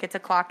 5. You don't get to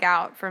clock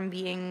out from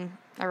being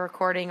a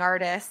recording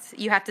artist.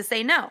 You have to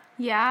say no.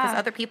 Yeah. Because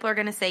other people are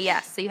going to say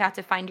yes. So you have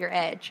to find your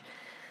edge.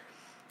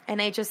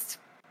 And I just...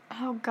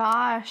 Oh,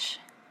 gosh.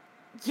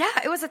 Yeah,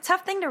 it was a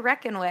tough thing to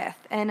reckon with.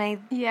 And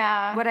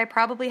what I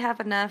probably have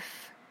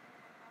enough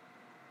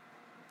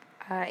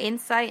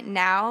insight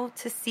now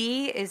to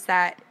see is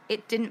that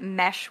it didn't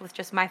mesh with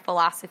just my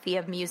philosophy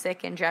of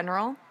music in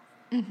general.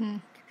 Mm-hmm.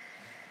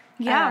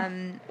 Yeah.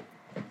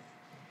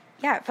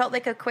 Yeah, it felt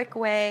like a quick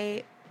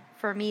way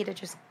for me to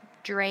just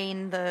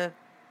drain the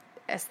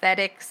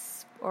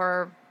aesthetics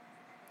or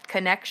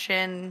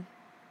connection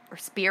or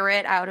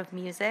spirit out of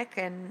music.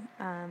 And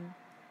I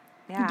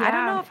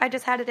don't know if I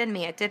just had it in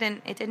me. It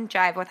didn't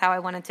jive with how I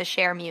wanted to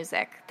share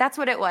music. That's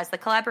what it was, the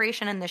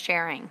collaboration and the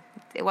sharing.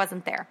 It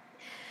wasn't there.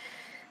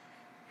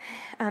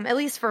 At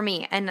least for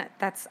me. And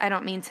I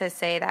don't mean to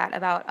say that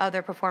about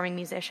other performing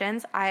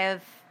musicians. I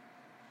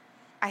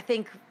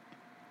think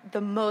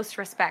the most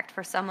respect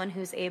for someone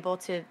who's able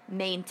to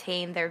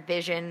maintain their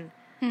vision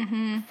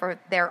for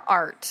their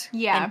art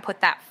and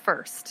put that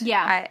first.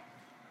 Yeah.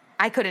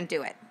 I couldn't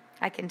do it,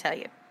 I can tell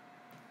you.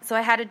 So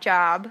I had a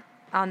job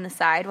on the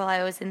side while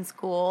I was in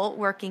school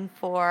working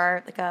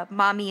for like a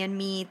mommy and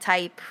me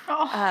type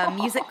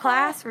music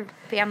class where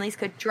families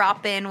could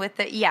drop in with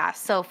it. Yeah,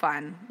 so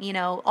fun. You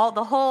know, all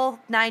the whole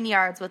 9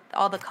 yards with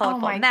all the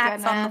colorful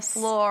mats on the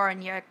floor,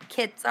 and your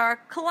kids are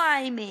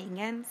climbing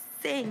and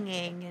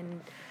singing,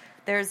 and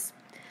there's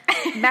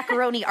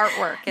macaroni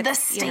artwork. It's, the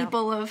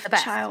staple of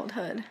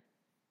childhood.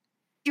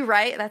 You're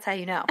right. That's how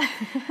you know.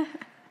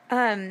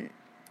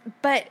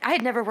 But I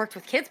had never worked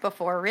with kids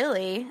before,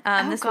 really.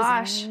 This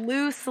was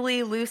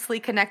loosely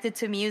connected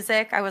to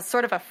music. I was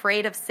sort of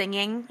afraid of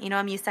singing. You know,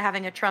 I'm used to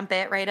having a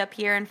trumpet right up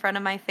here in front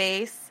of my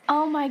face.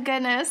 Oh, my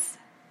goodness.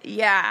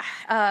 Yeah.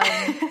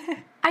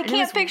 I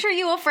can't picture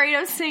you afraid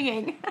of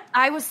singing.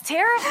 I was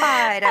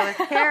terrified.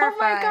 Oh,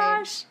 my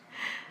gosh.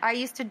 I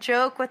used to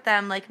joke with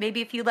them, like,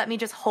 maybe if you let me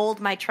just hold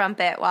my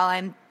trumpet while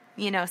I'm,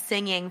 you know,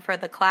 singing for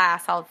the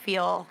class, I'll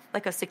feel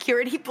like a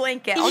security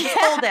blanket. I'll just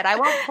hold it. I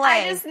won't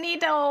play. I just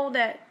need to hold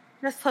it.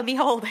 Just let me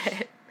hold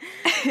it.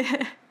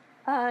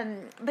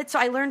 But so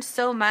I learned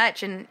so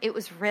much, and it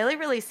was really,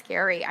 really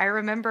scary. I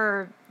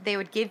remember they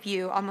would give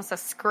you almost a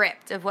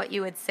script of what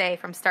you would say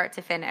from start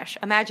to finish.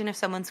 Imagine if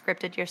someone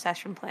scripted your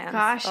session plans.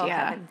 Gosh,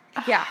 yeah.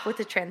 Yeah, with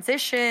the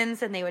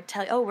transitions, and they would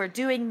tell you, oh, we're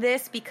doing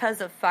this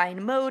because of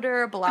fine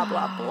motor, blah,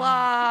 blah, blah.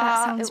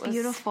 That sounds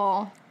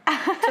beautiful.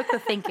 Took the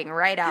thinking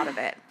right out of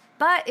it.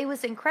 But it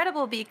was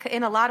incredible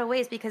in a lot of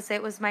ways because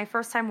it was my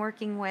first time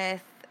working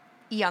with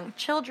young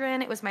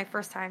children. It was my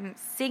first time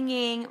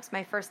singing. It was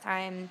my first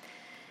time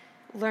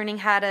learning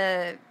how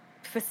to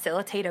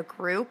facilitate a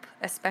group,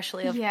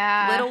 especially of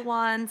little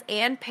ones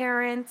and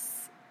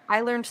parents.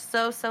 I learned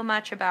so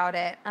much about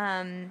it.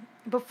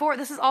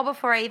 This is all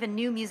before I even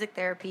knew music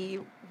therapy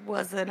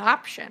was an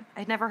option.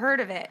 I'd never heard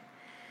of it.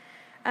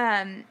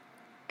 And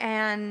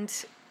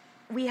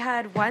we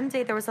had one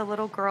day, there was a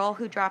little girl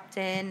who dropped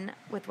in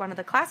with one of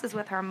the classes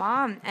with her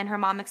mom, and her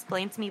mom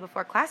explained to me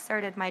before class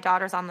started, my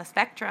daughter's on the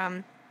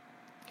spectrum.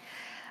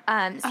 So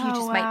you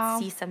just might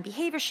see some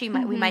behavior.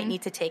 We might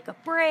need to take a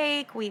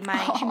break. She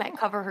might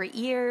cover her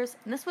ears.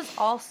 And this was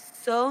all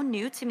so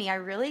new to me. I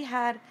really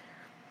had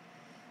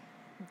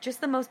just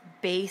the most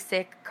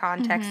basic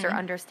context or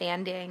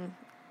understanding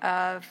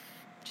of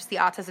just the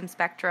autism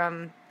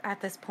spectrum at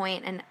this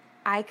point. And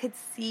I could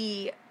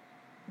see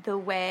the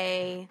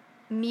way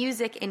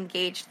music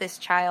engaged this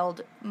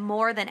child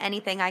more than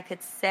anything I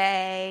could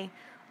say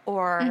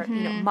or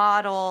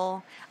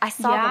model. I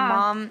saw the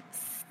mom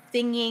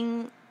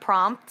singing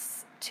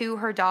prompts to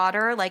her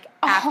daughter, like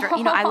after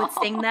I would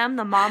sing them,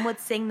 the mom would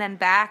sing them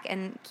back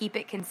and keep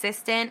it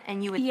consistent,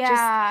 and you would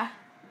just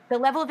the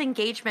level of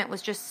engagement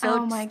was just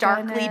so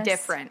starkly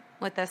different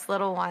with this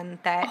little one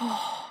that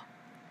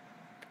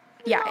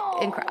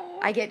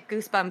I get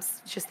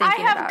goosebumps just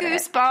thinking about it. I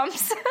have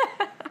goosebumps.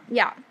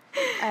 Yeah.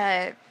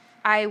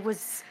 I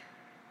was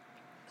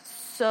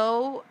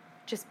so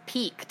just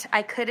peaked.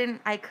 I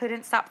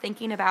couldn't stop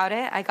thinking about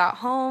it. I got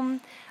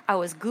home. I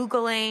was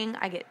Googling.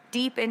 I get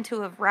deep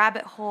into a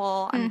rabbit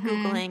hole. I'm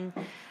Googling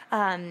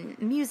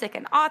music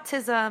and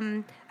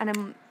autism, and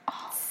I'm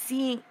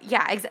seeing,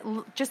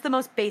 just the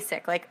most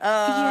basic, like,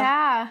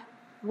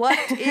 what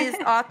is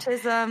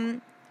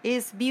autism?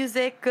 Is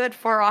music good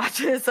for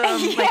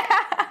autism? Like,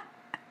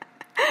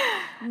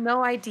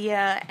 no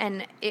idea.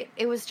 And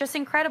it was just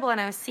incredible.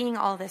 And I was seeing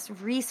all this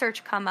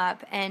research come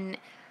up, and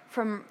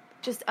from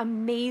just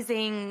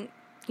amazing,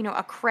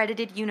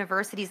 accredited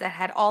universities that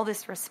had all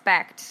this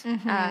respect.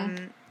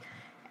 And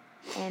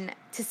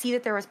to see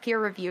that there was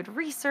peer-reviewed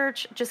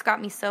research just got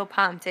me so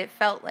pumped. It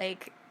felt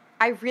like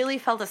I really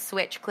felt a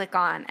switch click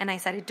on. And I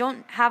said, I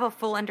don't have a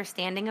full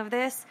understanding of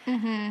this,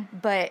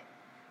 but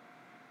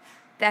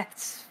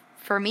that's,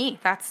 for me,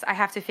 I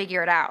have to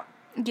figure it out.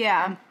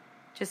 Yeah.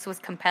 Just was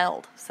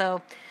compelled.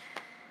 So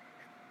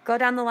go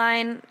down the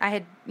line. I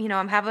had,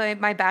 I'm having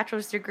my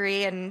bachelor's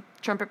degree in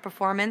trumpet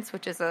performance,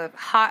 which is a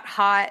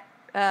hot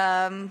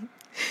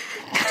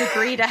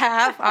degree to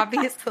have,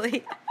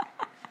 obviously.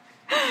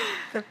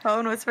 The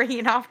phone was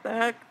ringing off the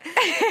hook.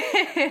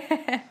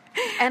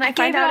 And I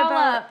find out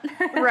about,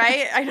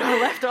 right? I know, I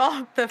left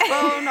all the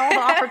phone, all the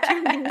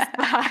opportunities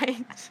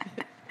behind.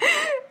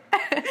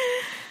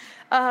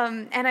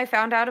 And I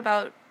found out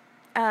about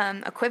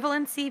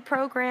equivalency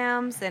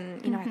programs,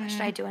 and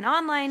should I do an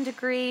online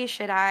degree?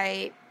 Should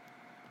I?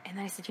 And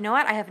then I said, you know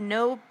what? I have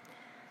no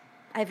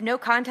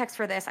context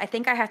for this. I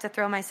think I have to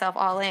throw myself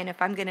all in.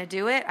 If I'm going to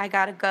do it, I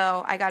got to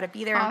go. I got to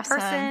be there in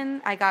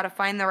person. I got to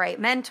find the right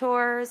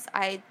mentors.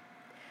 I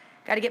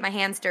got to get my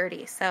hands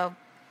dirty. So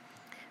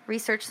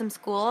researched some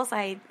schools.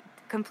 I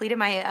completed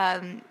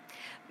my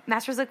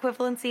master's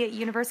equivalency at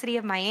University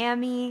of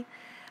Miami.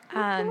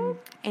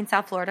 In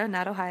South Florida,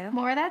 not Ohio.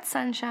 More of that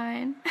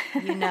sunshine.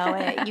 You know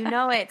it. You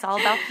know it. It's all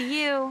about the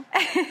you.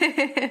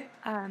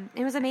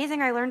 It was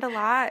amazing. I learned a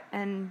lot,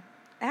 and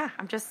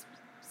I'm just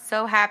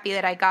so happy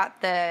that I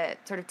got the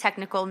sort of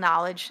technical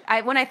knowledge.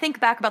 When I think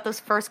back about those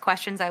first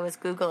questions I was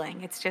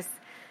Googling,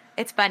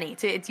 it's funny.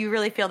 You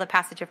really feel the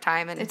passage of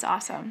time. And it's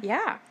awesome.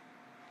 Yeah.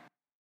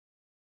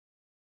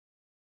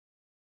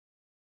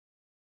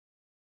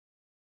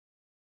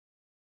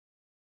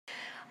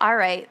 All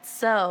right,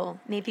 so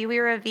maybe we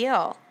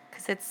reveal,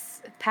 because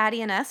it's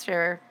Patty and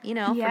Esther,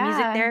 from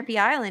Music Therapy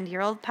Island,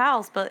 your old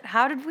pals. But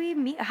how did we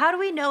meet? How do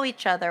we know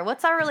each other?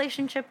 What's our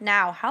relationship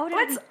now? How did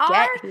we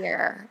get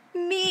here?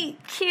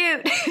 Meet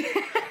cute.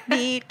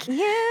 Meet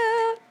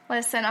cute.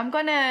 Listen,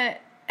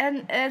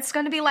 and it's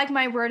going to be like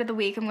my word of the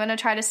week. I'm going to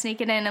try to sneak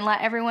it in and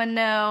let everyone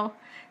know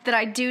that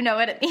I do know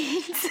what it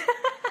means.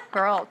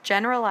 Girl,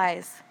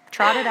 generalize.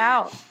 Trot it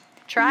out.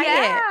 Try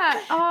it.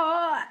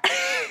 Oh.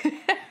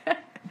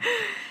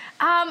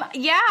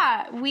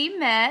 We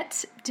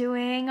met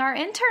doing our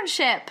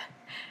internship.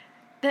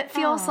 That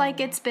feels like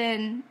it's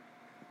been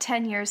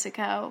 10 years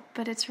ago,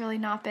 but it's really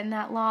not been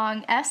that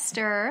long.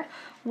 Esther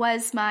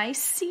was my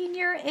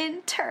senior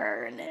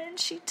intern, and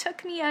she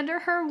took me under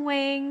her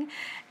wing,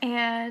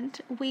 and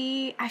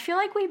I feel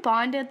like we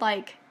bonded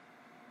like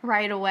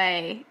right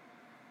away.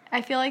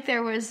 I feel like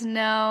there was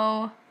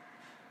no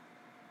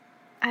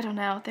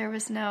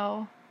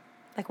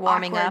like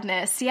warming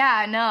awkwardness. Up.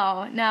 Yeah,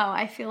 no.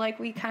 I feel like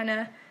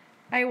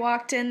I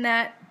walked in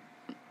that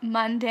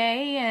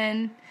Monday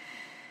and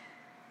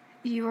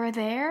you were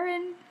there,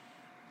 and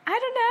I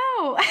don't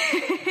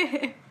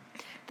know.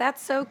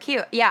 That's so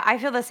cute. Yeah, I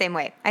feel the same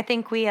way. I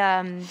think we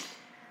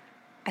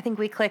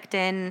clicked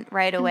in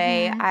right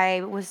away. Mm-hmm.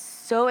 I was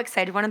so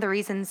excited. One of the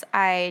reasons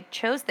I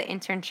chose the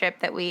internship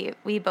that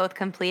we both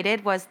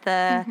completed was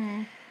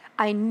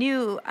I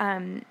knew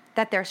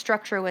that their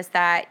structure was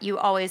that you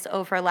always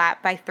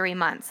overlap by 3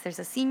 months. There's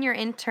a senior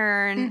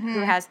intern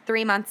who has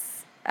 3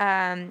 months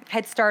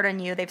head start on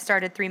you. They've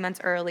started 3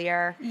 months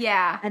earlier.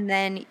 Yeah. And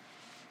then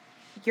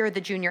you're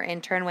the junior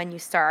intern when you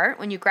start.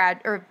 When you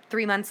or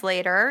 3 months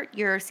later,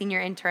 your senior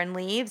intern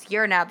leaves.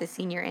 You're now the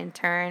senior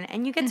intern,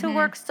 and you get to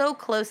work so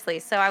closely.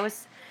 So I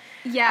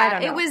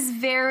don't know. It was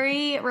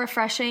very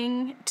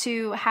refreshing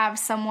to have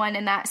someone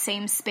in that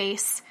same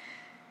space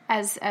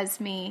as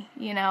me,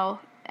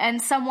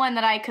 and someone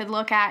that I could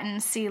look at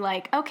and see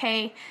like,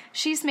 okay,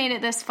 she's made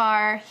it this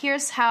far.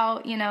 Here's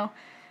how,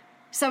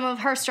 some of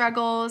her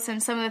struggles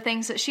and some of the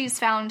things that she's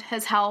found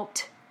has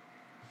helped.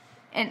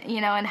 And,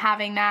 and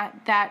having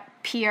that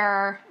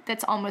peer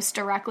that's almost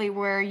directly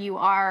where you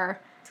are.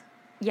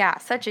 Yeah,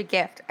 such a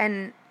gift.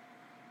 And,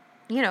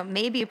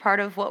 maybe part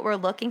of what we're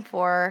looking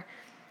for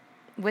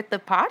with the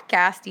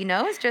podcast,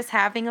 is just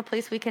having a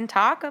place we can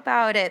talk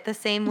about it the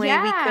same way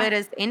we could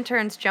as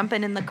interns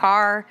jumping in the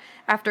car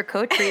after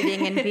coach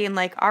reading and being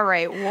like, all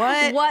right,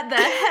 what the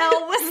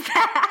hell was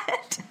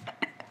that?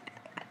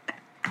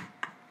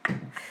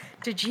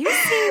 Did you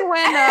see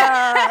when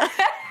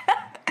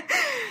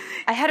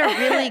I had a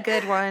really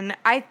good one.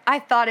 I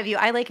thought of you.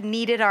 I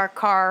needed our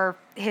car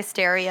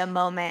hysteria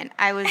moment.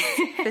 I was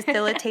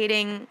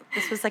facilitating,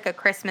 this was like a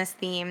Christmas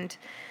themed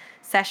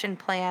session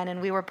plan,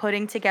 and we were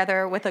putting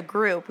together with a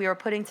group,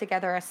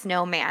 a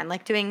snowman,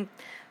 like doing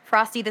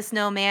Frosty the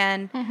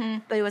Snowman,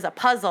 but it was a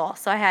puzzle.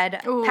 So I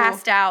had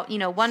passed out,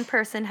 one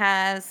person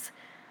has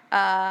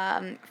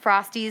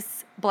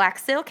Frosty's black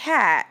silk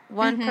hat,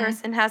 one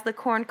person has the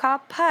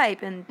corncob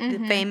pipe and the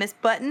famous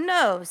button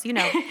nose,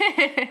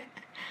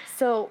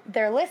 So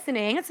they're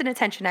listening. It's an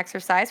attention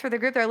exercise for the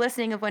group. They're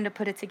listening of when to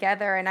put it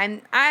together,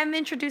 and I'm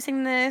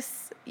introducing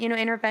this,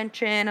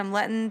 intervention. I'm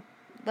letting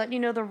you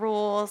know the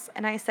rules.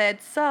 And I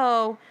said,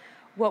 so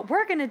what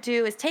we're going to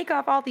do is take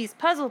off all these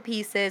puzzle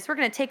pieces. We're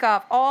going to take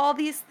off all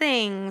these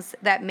things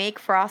that make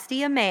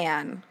Frosty a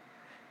man.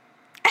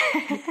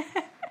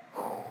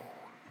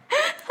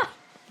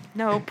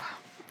 Nope.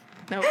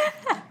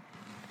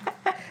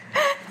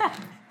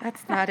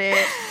 That's not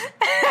it.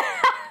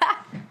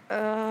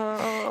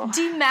 Oh.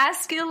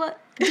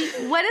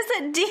 What is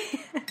it?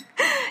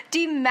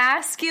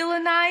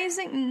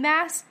 Demasculinizing?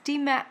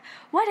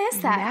 What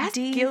is that?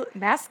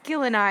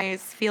 Masculinize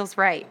feels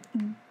right.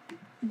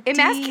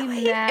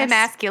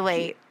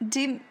 Emasculate.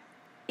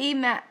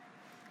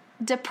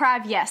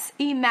 Deprive, yes.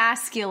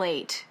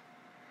 Emasculate.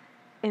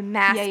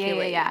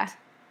 Emasculate. Yeah.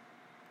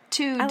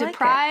 To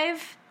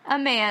deprive a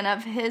man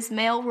of his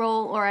male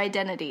role or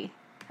identity.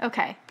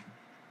 Okay.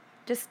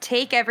 Just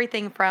take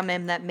everything from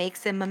him that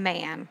makes him a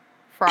man,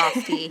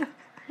 Frosty.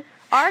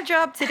 Our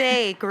job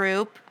today,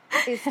 group,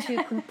 is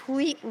to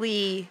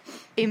completely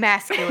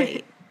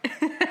emasculate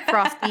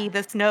Frosty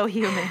the snow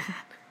human.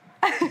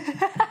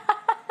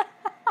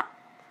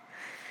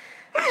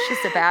 It's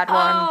just a bad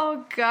one.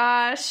 Oh,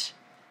 gosh.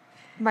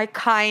 My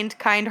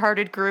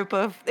kind-hearted group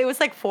it was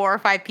like 4 or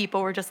 5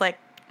 people were just like,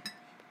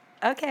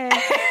 okay.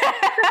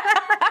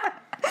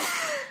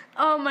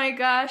 Oh, my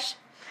gosh.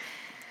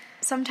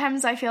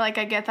 Sometimes I feel like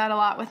I get that a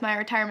lot with my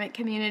retirement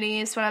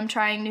communities when I'm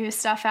trying new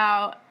stuff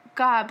out.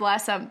 God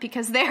bless them,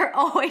 because they're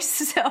always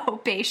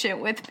so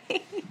patient with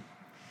me.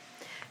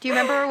 Do you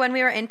remember when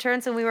we were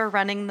interns and we were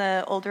running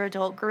the older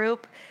adult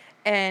group,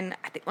 and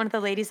I think one of the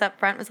ladies up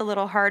front was a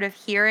little hard of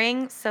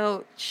hearing,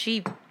 so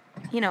she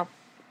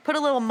put a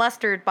little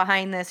mustard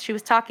behind this. She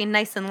was talking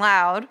nice and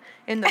loud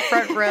in the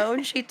front row,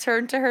 and she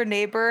turned to her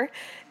neighbor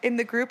in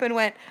the group and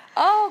went,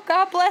 "Oh,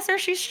 God bless her.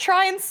 She's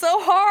trying so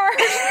hard."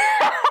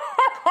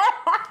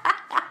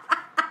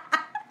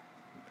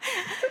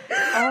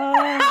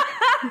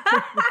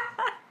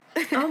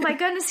 Oh my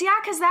goodness. Yeah,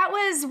 because that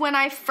was when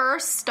I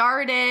first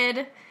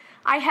started.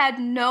 I had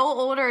no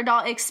older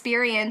adult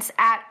experience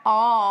at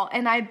all,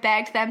 and I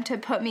begged them to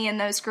put me in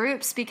those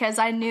groups because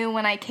I knew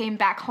when I came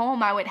back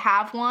home I would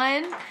have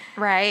one.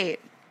 Right.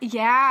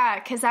 Yeah,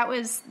 because that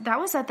was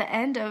at the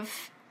end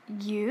of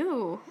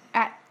you,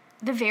 at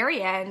the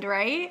very end,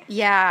 right?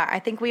 Yeah, I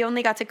think we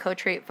only got to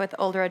co-treat with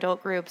older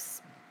adult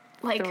groups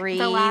like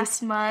the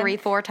last month.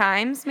 3-4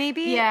 times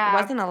maybe. Yeah.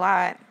 It wasn't a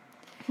lot.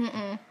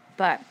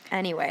 But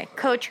anyway,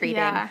 co-treating.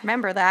 Yeah.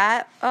 Remember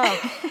that?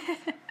 Oh.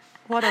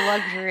 What a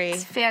luxury.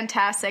 It's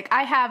fantastic.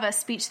 I have a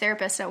speech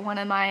therapist at one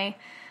of my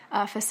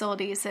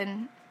facilities,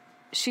 and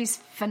she's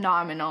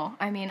phenomenal.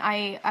 I mean,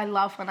 I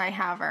love when I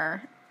have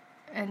her,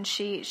 and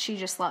she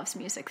just loves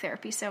music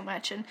therapy so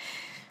much. And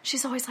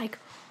she's always like,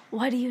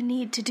 "What do you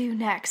need to do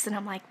next?" And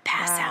I'm like,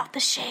 "Pass out the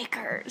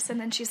shakers." And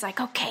then she's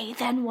like, "Okay,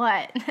 then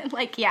what?"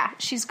 Like, yeah,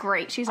 she's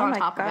great. She's on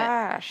top of it. Oh,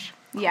 my gosh.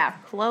 Yeah.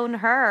 Clone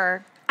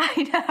her.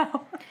 I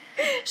know.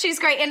 She's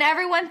great, and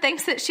everyone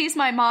thinks that she's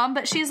my mom,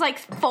 but she's like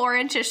 4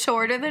 inches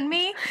shorter than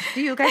me.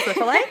 Do you guys look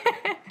alike?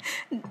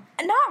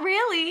 Not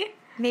really.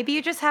 Maybe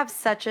you just have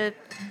such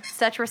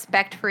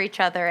respect for each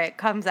other. It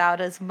comes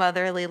out as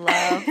motherly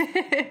love.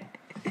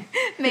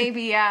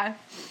 Maybe, yeah.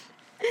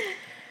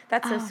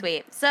 That's so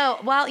sweet. So,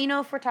 well,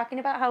 if we're talking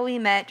about how we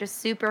met, just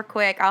super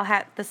quick,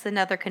 this is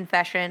another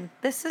confession.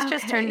 This has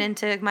just turned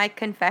into my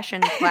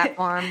confession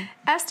platform.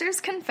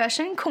 Esther's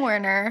Confession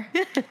Corner.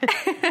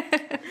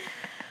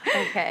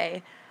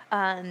 Okay.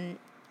 I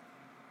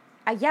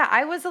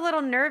was a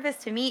little nervous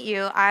to meet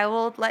you. I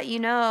will let you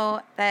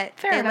know that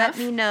they let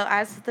me know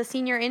as the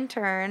senior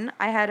intern.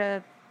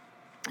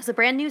 As a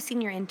brand new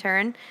senior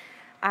intern,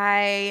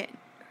 I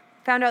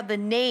found out the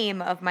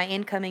name of my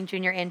incoming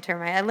junior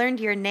intern. I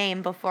learned your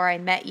name before I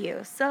met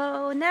you.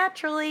 So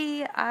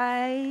naturally,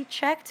 I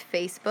checked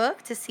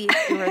Facebook to see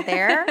if you were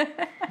there.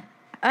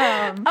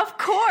 Of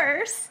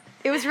course.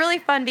 It was really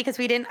fun because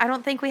I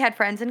don't think we had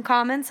friends in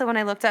common. So when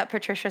I looked up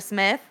Patricia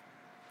Smith,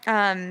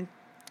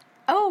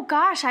 oh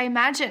gosh, I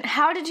imagine.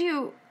 How did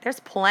you? There's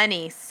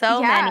plenty.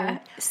 So many.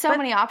 So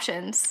many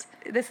options.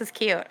 This is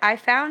cute. I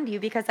found you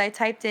because I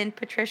typed in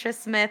Patricia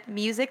Smith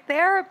music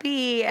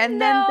therapy, and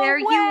then there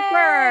you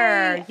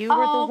were. You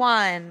were the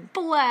one.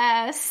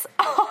 Bless.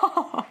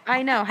 Oh.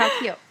 I know. How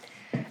cute.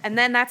 And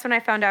then that's when I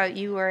found out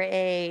you were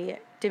a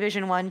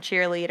Division I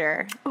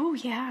cheerleader. Oh,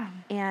 yeah.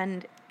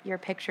 And your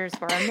pictures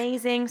were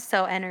amazing,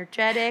 so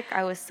energetic.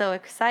 I was so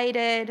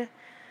excited.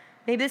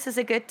 Maybe this is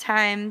a good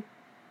time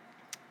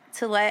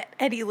to let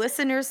any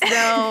listeners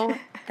know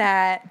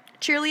that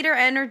cheerleader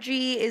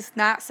energy is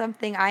not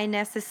something I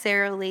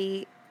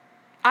necessarily...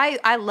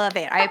 I love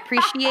it. I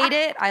appreciate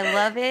it. I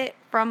love it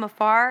from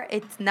afar.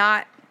 It's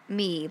not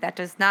me.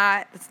 It's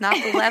not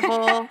the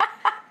level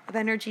of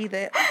energy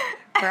where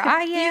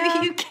I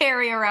am. You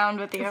carry around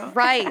with you.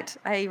 Right.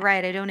 I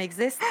don't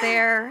exist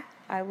there.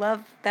 I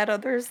love that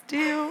others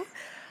do.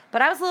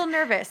 But I was a little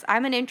nervous.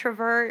 I'm an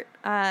introvert.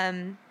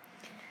 During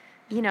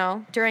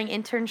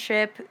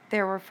internship,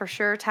 there were for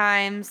sure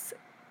times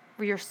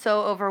where you're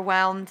so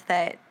overwhelmed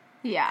that...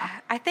 Yeah.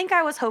 I think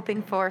I was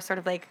hoping for sort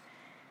of like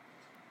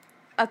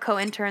a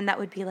co-intern that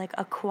would be like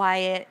a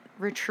quiet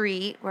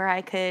retreat where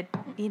I could,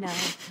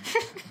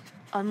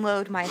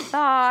 unload my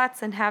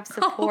thoughts and have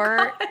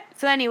support. Oh,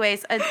 so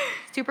anyways, a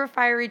super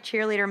fiery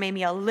cheerleader made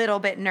me a little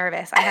bit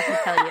nervous. I have to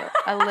tell you,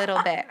 a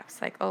little bit. I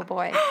was like, oh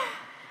boy,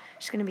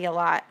 it's going to be a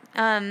lot.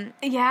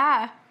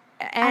 Yeah.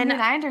 And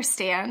I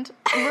understand.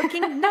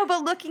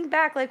 Looking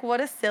back, like what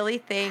a silly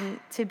thing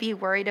to be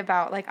worried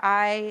about. Like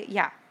I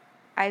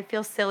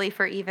feel silly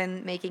for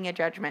even making a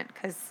judgment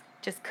because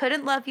just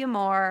couldn't love you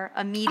more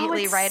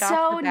immediately right off the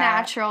bat. It's so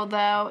natural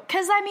though.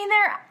 Because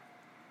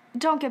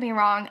don't get me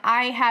wrong,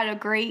 I had a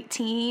great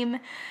team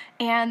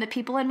and the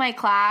people in my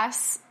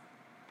class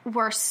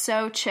were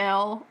so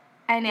chill.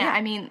 And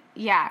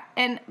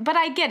but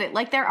I get it.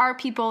 Like there are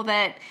people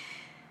that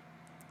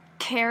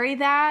carry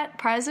that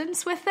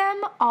presence with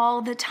them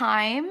all the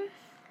time.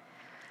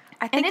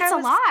 I think it's a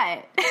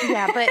lot.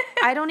 Yeah, but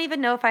I don't even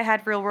know if I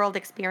had real world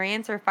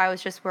experience or if I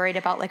was just worried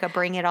about like a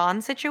bring it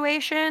on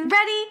situation.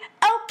 Ready?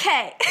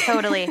 Okay.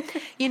 Totally.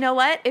 You know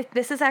what? If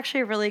this is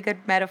actually a really good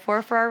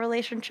metaphor for our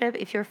relationship,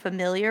 if you're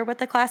familiar with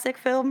the classic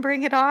film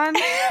Bring It On,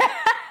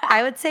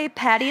 I would say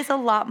Patty's a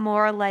lot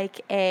more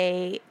like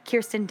a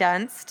Kirsten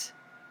Dunst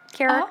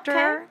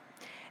character,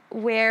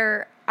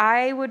 where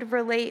I would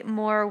relate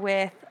more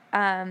with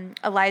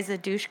Eliza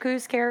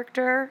Dushku's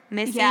character,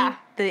 Missy,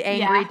 the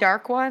angry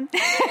dark one.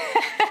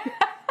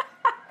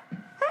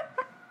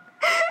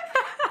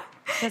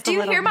 Do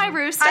you hear my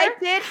rooster? I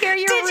did hear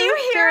your rooster. Did you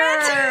hear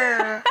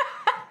it?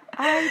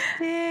 I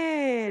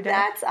did.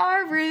 That's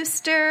our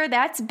rooster.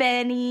 That's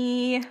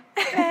Benny.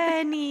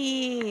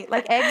 Benny.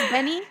 Like Eggs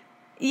Benny?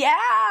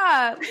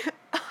 Yeah.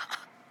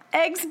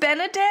 Eggs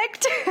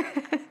Benedict.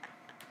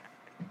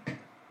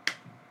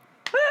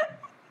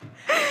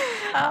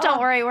 Don't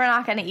worry, we're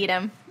not going to eat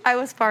them. I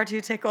was far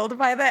too tickled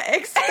by the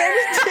Eggs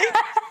Benedict.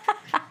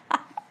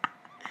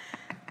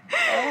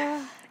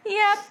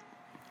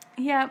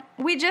 Yep.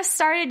 We just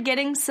started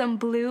getting some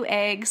blue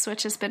eggs,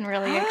 which has been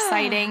really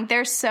exciting.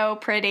 They're so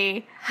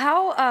pretty.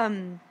 How,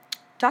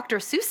 Dr.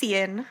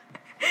 Seussian.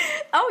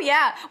 Oh,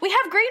 yeah. We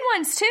have green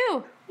ones,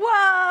 too.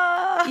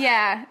 Whoa.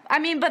 Yeah. I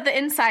mean, but the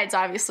inside's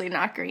obviously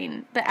not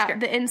green.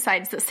 The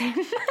inside's the same.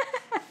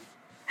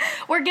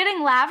 We're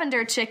getting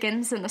lavender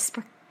chickens in the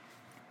spring.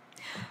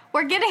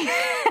 We're getting...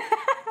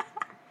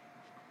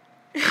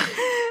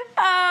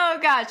 Oh,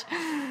 gosh.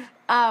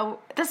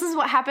 This is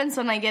what happens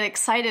when I get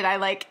excited.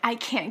 I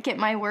can't get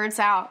my words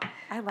out.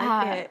 I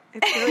like it.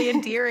 It's really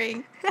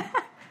endearing.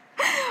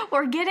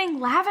 We're getting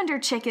lavender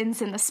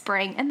chickens in the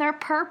spring, and they're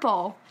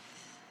purple.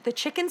 The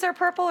chickens are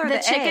purple, or the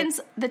chickens?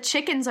 eggs? The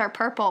chickens are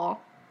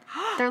purple.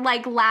 They're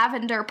like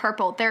lavender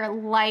purple. They're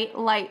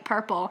light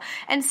purple.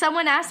 And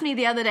someone asked me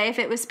the other day if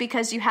it was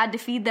because you had to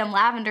feed them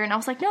lavender, and I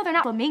was like, no, they're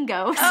not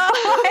flamingos.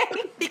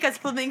 Oh, because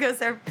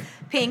flamingos are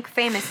pink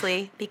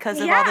famously because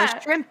of all those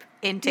shrimp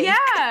intake.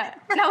 Yeah.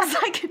 And I was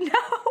like,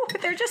 no,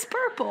 they're just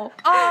purple.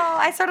 Oh,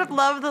 I sort of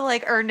love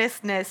the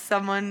earnestness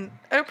someone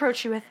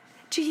approached you with.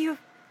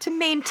 To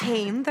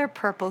maintain their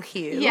purple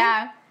hue?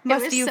 Yeah.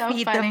 Must you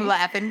feed them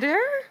lavender?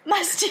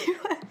 Must you?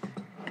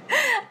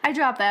 I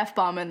dropped the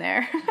F-bomb in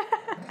there.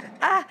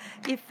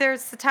 If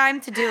there's the time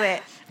to do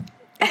it,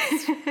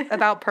 it's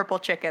about purple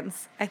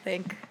chickens, I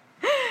think.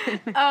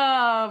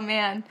 Oh,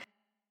 man.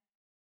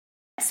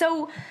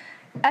 So,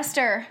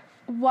 Esther,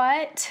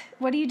 what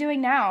are you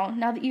doing now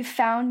that you've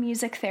found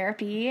music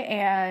therapy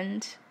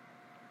and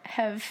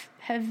have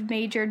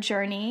made your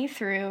journey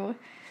through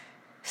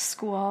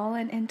school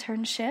and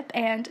internship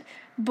and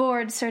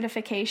board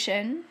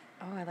certification?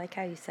 Oh, I like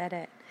how you said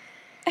it.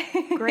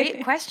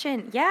 Great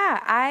question. Yeah,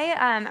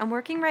 I'm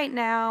working right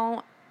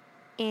now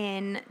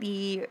in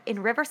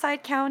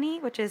Riverside County,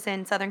 which is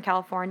in Southern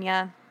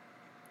California.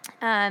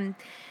 I'm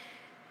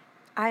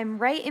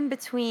right in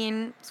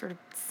between sort of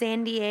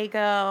San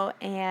Diego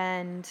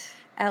and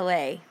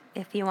LA,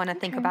 if you want to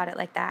think about it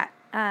like that.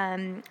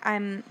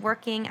 I'm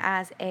working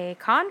as a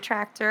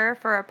contractor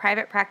for a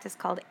private practice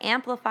called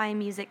Amplify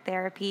Music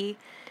Therapy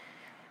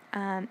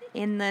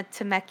in the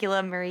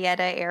Temecula-Murrieta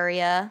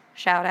area.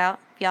 Shout out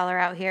if y'all are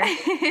out here.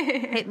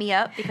 Hit me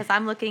up because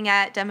I'm looking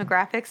at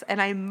demographics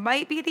and I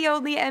might be the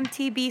only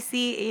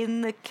MTBC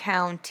in the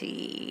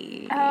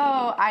county.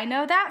 Oh, I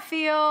know that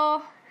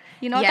feel.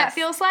 You know what that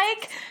feels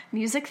like?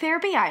 Music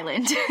Therapy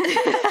Island.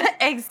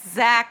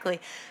 Exactly.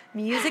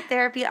 Music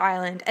Therapy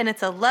Island. And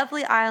it's a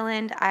lovely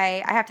island.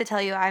 I have to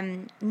tell you,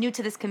 I'm new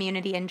to this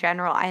community in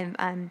general.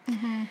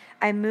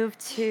 I moved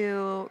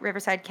to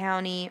Riverside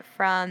County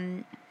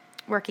from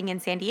working in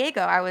San Diego.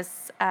 I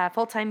was a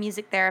full-time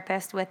music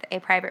therapist with a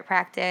private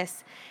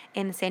practice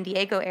in the San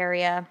Diego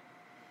area,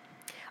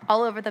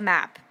 all over the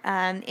map.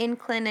 In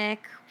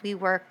clinic, we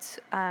worked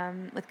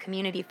with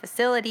community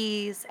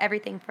facilities,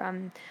 everything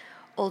from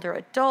older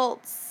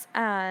adults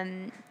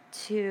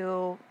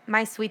to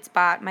my sweet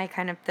spot,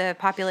 the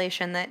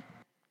population that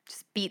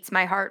just beats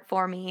my heart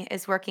for me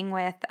is working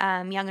with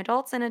young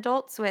adults and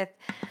adults with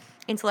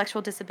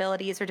intellectual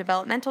disabilities or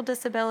developmental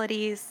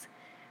disabilities.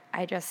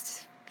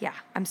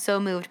 I'm so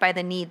moved by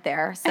the need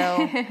there.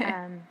 So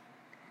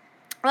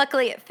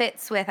luckily it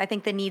fits with, I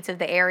think, the needs of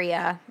the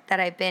area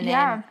that I've been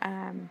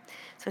in.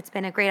 So it's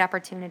been a great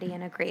opportunity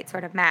and a great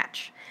sort of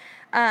match.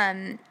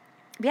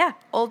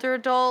 Older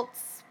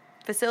adults,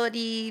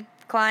 facility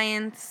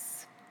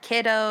clients,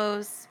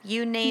 kiddos,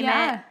 you name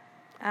it.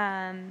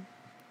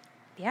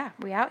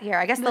 We out here.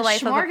 I guess the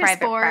life of a private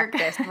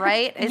practice,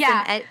 right?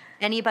 Isn't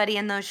anybody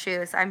in those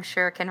shoes, I'm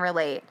sure, can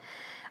relate.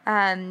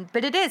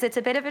 But it's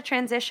a bit of a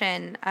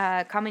transition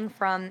coming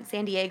from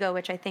San Diego,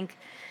 which I think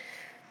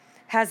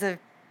has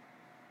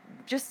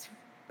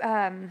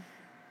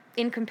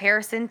in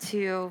comparison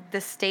to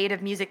the state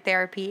of music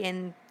therapy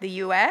in the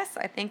U.S.,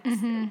 I think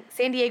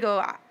San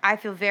Diego, I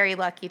feel very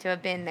lucky to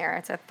have been there.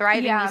 It's a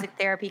thriving music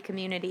therapy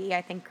community.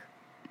 I think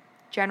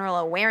general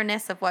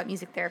awareness of what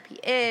music therapy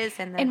is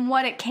and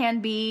what it can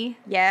be.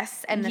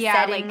 Yes, and the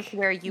setting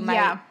where you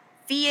might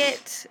see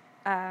it.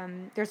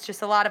 There's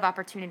just a lot of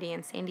opportunity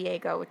in San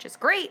Diego, which is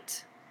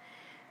great.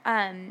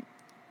 But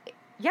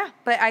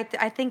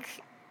I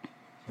think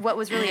what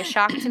was really a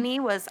shock to me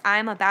was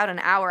I'm about an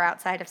hour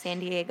outside of San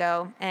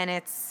Diego, and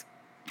it's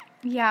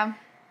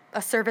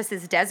a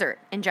services desert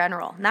in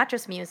general, not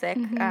just music,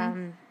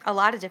 a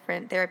lot of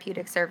different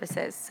therapeutic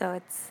services.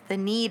 So the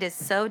need is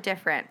so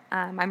different.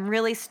 I'm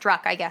really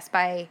struck, I guess,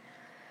 by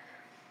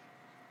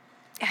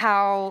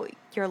how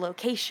your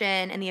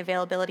location and the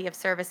availability of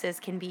services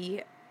can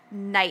be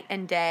night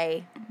and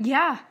day.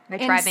 Yeah,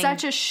 in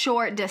such a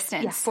short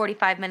distance. Yeah,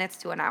 45 minutes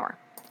to an hour.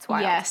 It's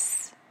wild.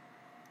 Yes.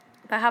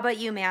 But how about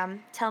you,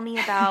 ma'am? Tell me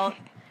about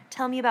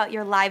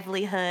your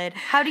livelihood.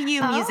 How do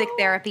you music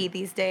therapy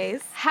these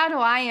days? How do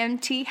I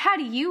MT? How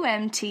do you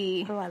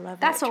MT? Oh, I love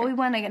that. That's what we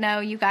want to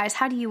know, you guys.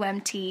 How do you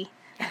MT?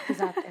 Yes.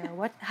 who's out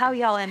there? How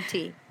y'all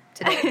MT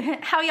today?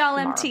 How y'all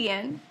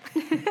MTing?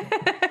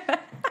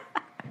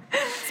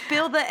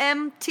 Spill the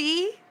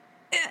MT?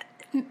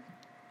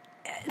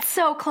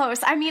 So close.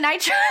 I mean, I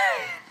try.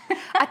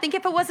 I think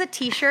if it was a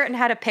T-shirt and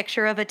had a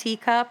picture of a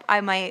teacup,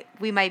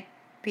 we might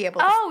be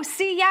able to. Oh,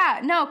 see, yeah.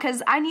 No,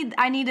 because I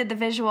needed the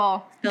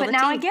visual. Spill but the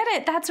now tea. I get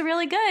it. That's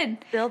really good.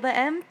 Spill the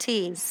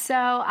MT. So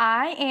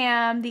I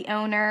am the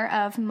owner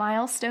of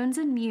Milestones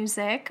in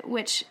Music,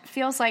 which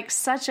feels like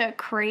such a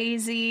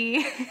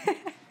crazy,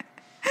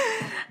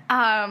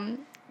 a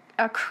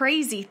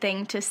crazy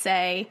thing to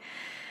say.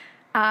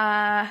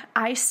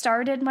 I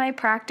started my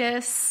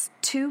practice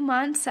 2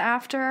 months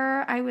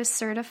after I was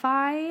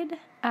certified.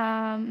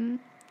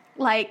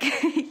 Like,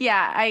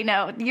 yeah, I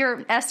know.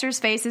 Esther's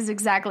face is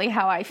exactly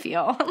how I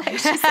feel. Like,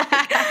 she's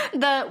like,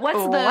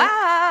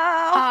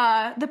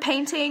 the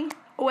painting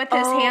with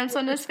his hands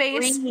on his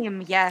face?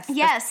 Dream. Yes.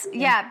 Yes.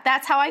 Yeah.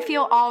 That's how I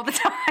feel all the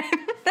time.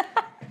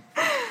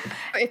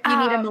 If you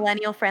need a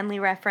millennial-friendly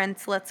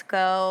reference, let's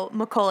go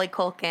Macaulay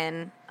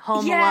Culkin.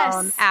 Home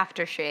Alone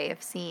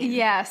aftershave scene.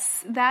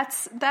 Yes,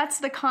 that's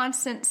the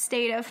constant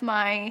state of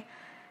my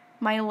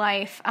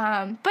life.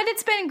 But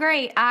it's been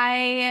great.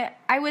 I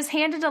was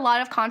handed a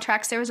lot of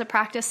contracts. There was a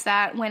practice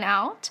that went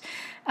out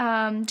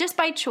just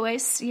by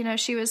choice. You know,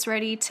 she was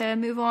ready to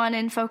move on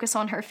and focus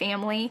on her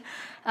family.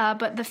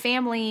 But the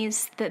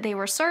families that they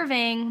were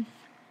serving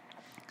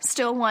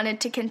still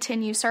wanted to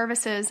continue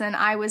services, and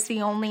I was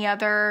the only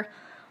other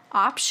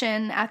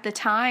option at the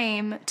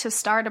time to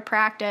start a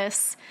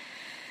practice.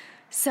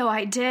 So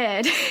I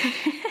did.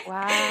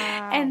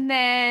 Wow. And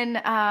then,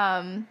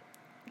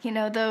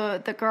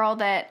 the girl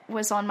that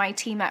was on my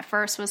team at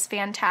first was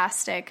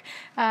fantastic.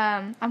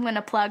 I'm going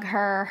to plug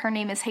her. Her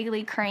name is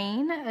Haley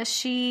Crane.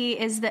 She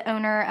is the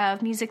owner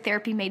of Music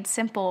Therapy Made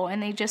Simple, and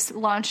they just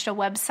launched a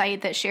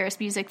website that shares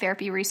music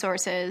therapy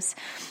resources.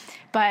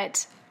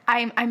 But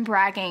I'm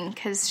bragging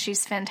because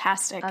she's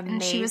fantastic. Amazing,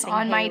 and she was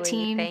on my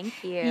team.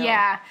 Thank you.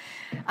 Yeah.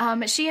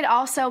 She had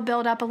also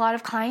built up a lot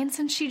of clients,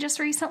 and she just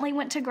recently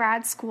went to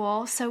grad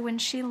school. So when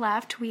she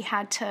left, we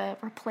had to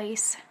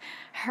replace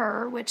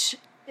her, which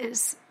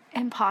is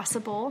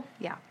impossible.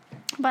 Yeah.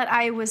 But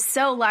I was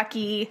so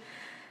lucky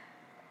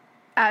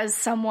as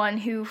someone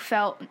who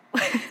felt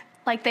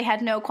like they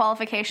had no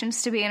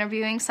qualifications to be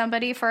interviewing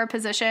somebody for a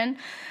position,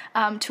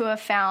 to have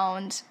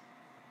found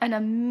an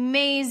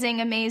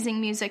amazing, amazing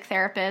music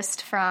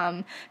therapist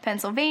from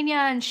Pennsylvania,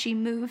 and she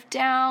moved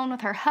down with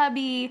her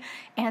hubby,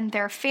 and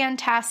they're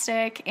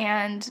fantastic.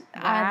 And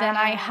then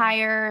I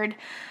hired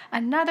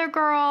another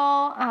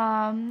girl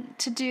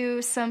to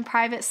do some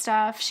private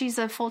stuff. She's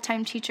a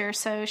full-time teacher,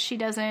 so she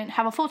doesn't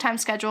have a full-time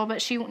schedule,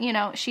 but she's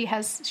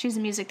a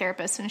music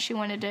therapist, and she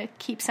wanted to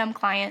keep some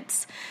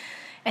clients.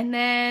 And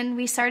then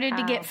we started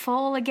to get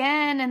full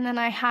again, and then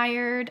I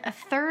hired a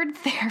third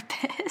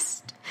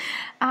therapist.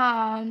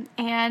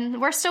 And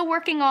we're still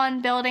working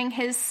on building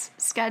his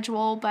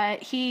schedule,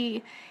 but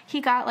he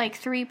got like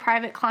 3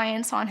 private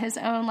clients on his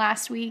own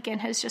last week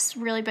and has just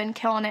really been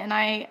killing it. And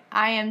I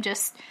am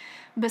just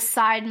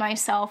beside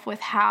myself with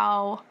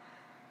how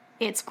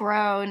it's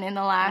grown in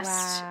the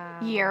last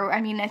year.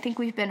 I mean, I think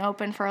we've been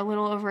open for a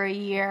little over a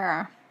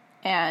year,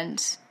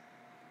 and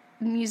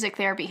music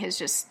therapy has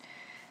just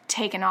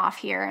taken off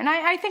here. And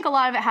I think a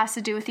lot of it has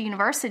to do with the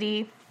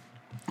university,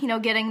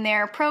 getting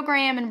their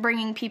program and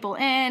bringing people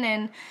in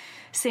and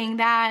seeing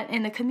that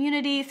in the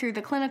community through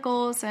the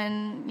clinicals.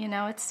 And,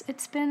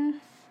 it's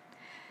been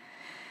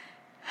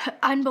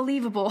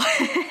unbelievable.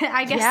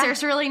 I guess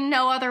there's really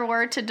no other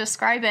word to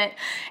describe it.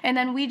 And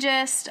then we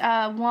just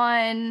I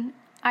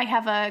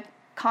have a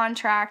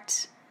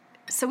contract.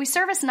 So we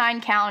service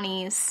 9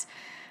 counties,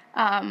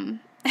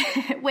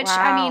 which,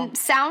 I mean,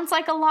 sounds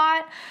like a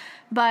lot,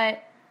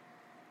 but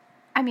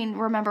I mean,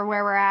 remember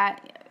where we're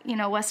at,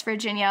 West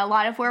Virginia. A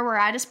lot of where we're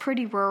at is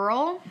pretty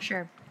rural.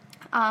 Sure.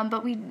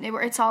 But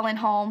it's all in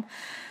home.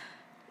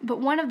 But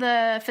one of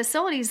the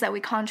facilities that we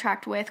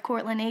contract with,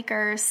 Cortland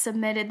Acres,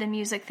 submitted the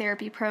music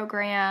therapy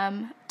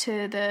program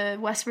to the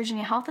West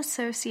Virginia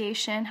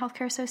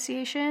Healthcare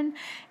Association,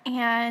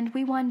 and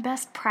we won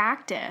Best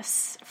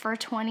Practice for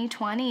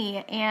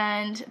 2020.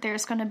 And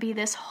there's going to be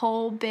this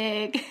whole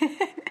big,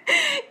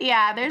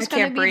 there's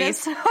going to be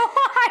this.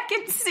 I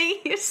can see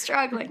you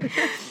struggling.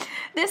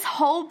 This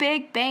whole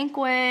big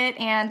banquet,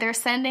 and they're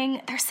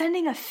sending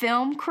a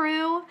film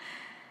crew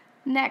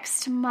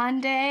next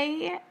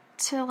Monday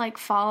to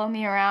follow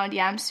me around.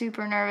 Yeah, I'm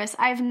super nervous.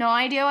 I have no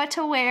idea what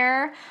to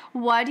wear.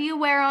 What do you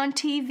wear on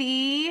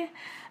TV?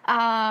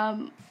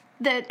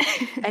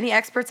 Any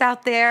experts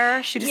out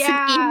there? Shoot us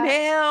an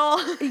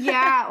email.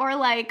 Yeah, or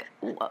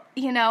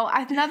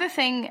another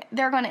thing,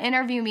 they're going to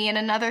interview me, and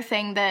another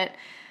thing that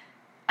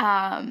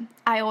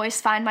I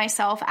always find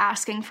myself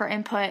asking for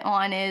input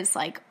on is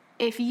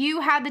if you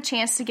had the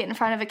chance to get in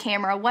front of a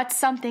camera, what's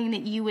something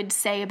that you would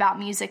say about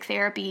music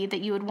therapy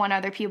that you would want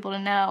other people to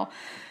know?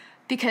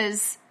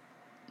 Because,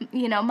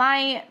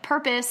 my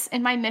purpose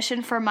and my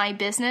mission for my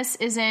business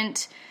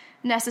isn't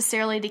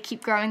necessarily to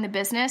keep growing the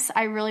business.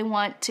 I really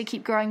want to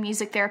keep growing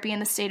music therapy in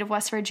the state of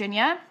West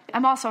Virginia.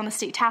 I'm also on the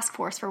state task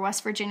force for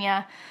West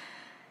Virginia.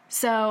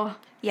 So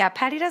yeah,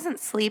 Patty doesn't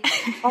sleep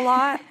a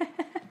lot.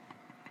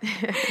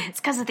 It's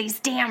because of these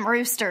damn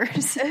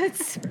roosters.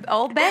 It's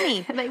old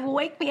Benny. They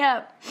wake me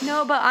up.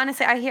 No, but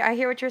honestly, I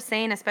hear what you're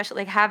saying,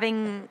 especially like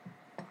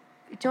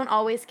don't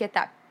always get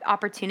that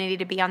opportunity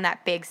to be on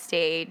that big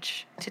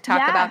stage to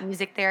talk about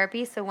music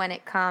therapy. So when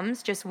it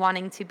comes, just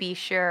wanting to be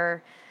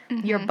sure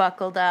you're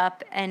buckled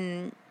up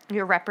and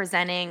you're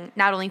representing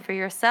not only for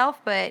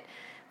yourself, but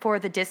for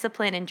the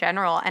discipline in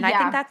general. And I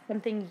think that's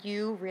something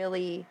you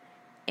really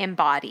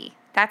embody.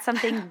 That's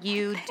something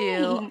you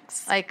do.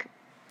 Like,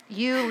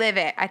 you live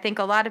it. I think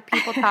a lot of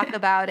people talk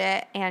about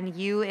it, and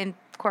you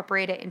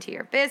incorporate it into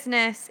your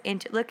business.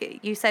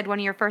 You said one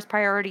of your first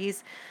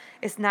priorities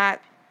is not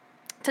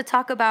to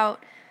talk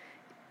about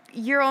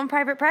your own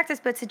private practice,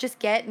 but to just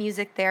get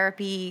music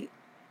therapy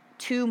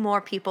to more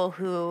people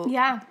who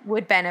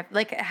would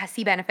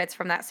see benefits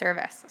from that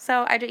service.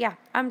 So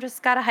I'm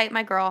just gotta hype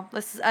my girl.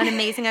 This is an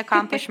amazing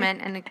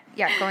accomplishment, and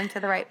going to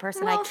the right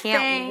person. Well, I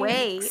can't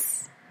wait.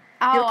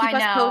 Oh, You'll keep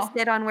us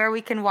posted on where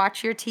we can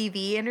watch your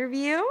TV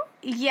interview?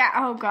 Yeah,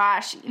 oh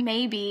gosh,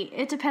 maybe.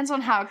 It depends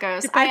on how it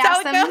goes. I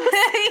asked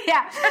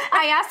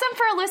them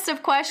for a list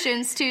of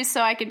questions too,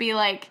 so I could be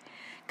like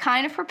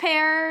kind of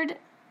prepared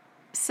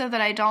so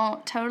that I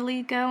don't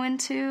totally go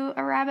into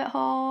a rabbit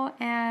hole.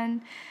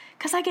 And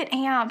because I get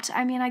amped.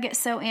 I mean, I get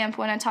so amped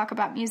when I talk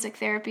about music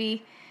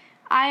therapy.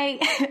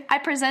 I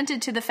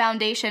presented to the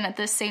foundation at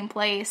this same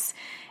place,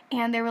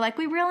 and they were like,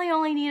 we really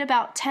only need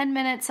about 10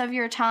 minutes of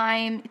your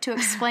time to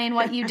explain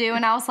what you do.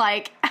 And I was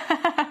like,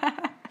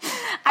 I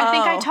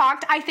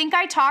think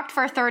I talked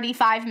for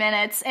 35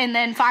 minutes and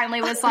then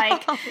finally was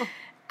like,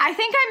 I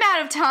think I'm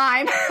out of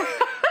time.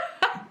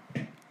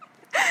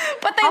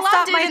 But they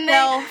loved it. And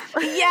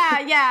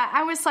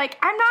I was like,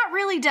 I'm not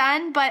really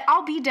done, but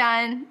I'll be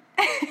done.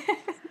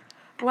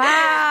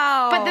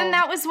 Wow. But then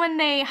that was when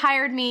they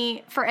hired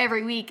me for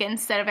every week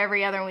instead of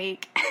every other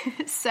week.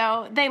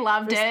 So they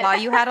loved it. Well,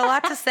 you had a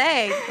lot to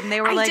say. And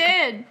they were I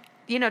did.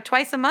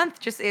 Twice a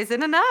month just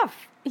isn't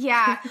enough.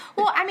 Yeah.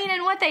 Well, I mean,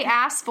 and what they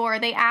asked for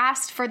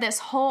this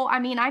whole, I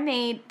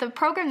made the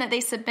program that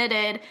they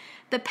submitted.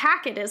 The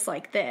packet is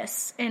like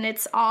this, and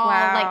it's all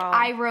like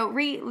I wrote,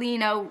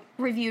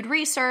 reviewed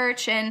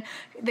research and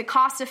the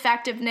cost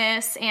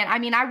effectiveness. And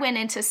I went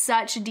into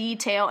such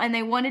detail, and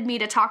they wanted me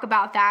to talk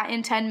about that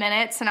in 10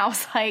 minutes. And I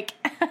was like,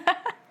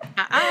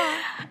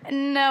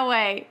 no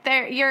way.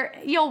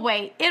 You'll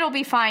wait. It'll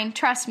be fine.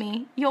 Trust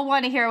me. You'll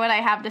want to hear what I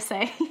have to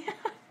say.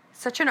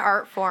 Such an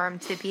art form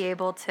to be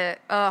able to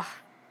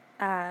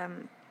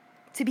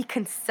be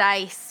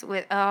concise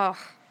with,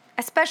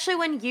 especially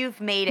when you've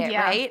made it,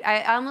 right?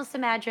 I almost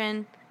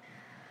imagine,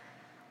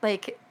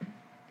 like,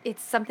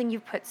 it's something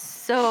you've put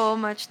so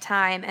much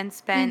time and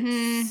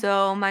spent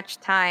so much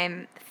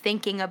time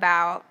thinking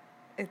about,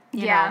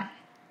 you know,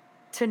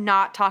 to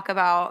not talk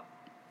about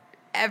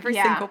every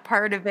single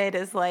part of it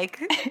is like...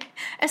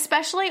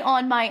 Especially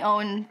on my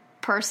own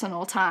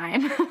personal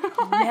time.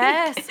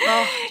 Yes.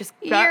 Just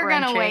you're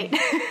going to wait.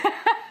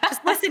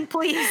 Just listen,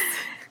 please.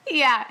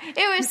 Yeah,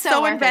 it was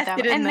so worth it,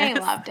 though, and they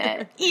loved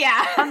it.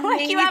 Yeah,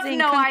 like you have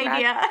no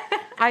idea.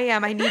 I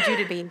am. I need you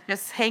to be.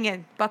 Just hang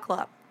in, buckle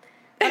up.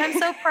 But I'm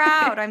so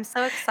proud. I'm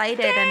so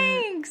excited.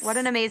 Thanks. And what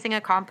an amazing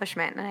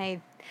accomplishment.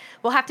 And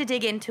we'll have to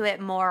dig into it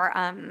more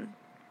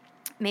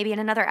maybe in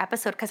another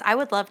episode, because I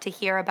would love to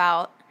hear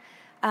about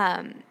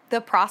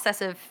the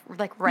process of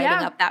like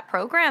writing up that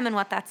program and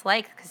what that's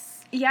like.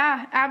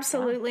 Yeah,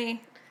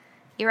 absolutely.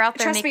 You're out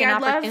there making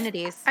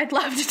opportunities. I'd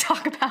love to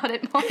talk about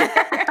it more.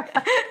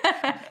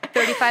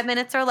 35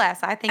 minutes or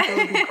less. I think it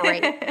would be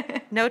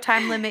great. No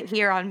time limit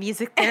here on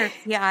Music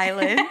Therapy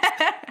Island.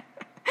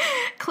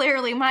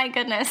 Clearly, my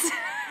goodness.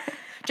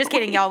 Just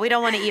kidding, y'all. We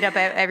don't want to eat up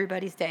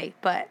everybody's day,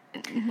 but...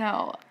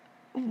 No.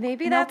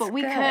 Maybe that's but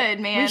we good. could,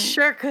 man. We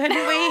sure could,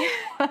 we?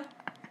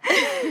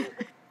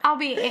 I'll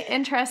be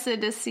interested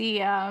to see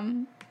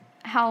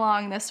how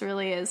long this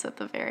really is at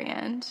the very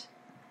end.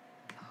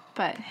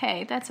 But,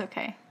 hey, that's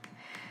okay.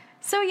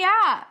 So,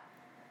 yeah,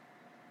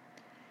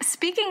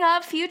 speaking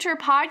of future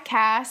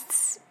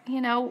podcasts,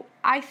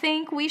 I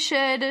think we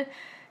should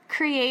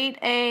create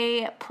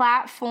a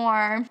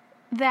platform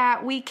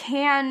that we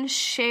can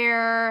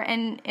share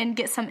and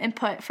get some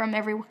input from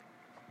everyone.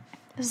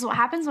 This is what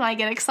happens when I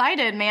get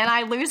excited, man.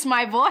 I lose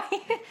my voice.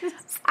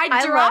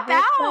 I drop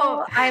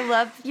out. I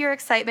love your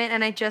excitement,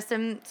 and I just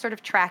am sort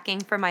of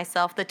tracking for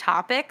myself the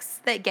topics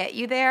that get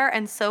you there.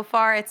 And so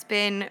far, it's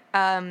been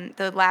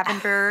the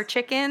lavender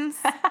chickens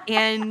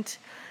and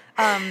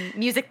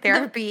music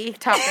therapy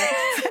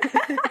topics.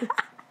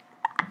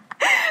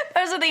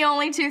 Those are the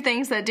only two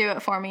things that do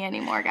it for me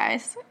anymore,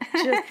 guys.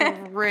 Just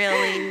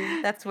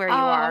really, that's where you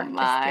are.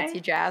 Just gets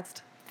you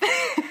jazzed.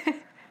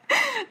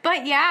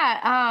 But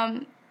yeah,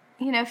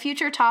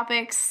 future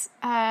topics.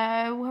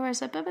 Where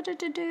was it?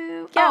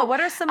 Yeah, what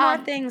are some more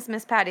things,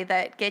 Miss Patty,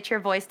 that get your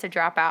voice to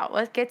drop out?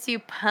 What gets you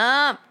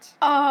pumped?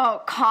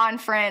 Oh,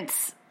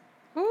 conference.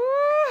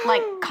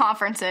 Like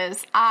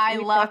conferences. I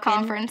love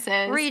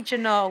conferences.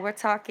 Regional. We're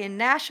talking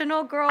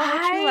national, girl.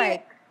 What you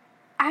like?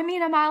 I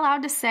mean, am I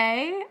allowed to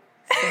say?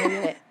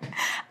 Say it.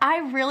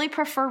 I really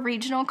prefer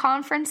regional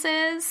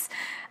conferences.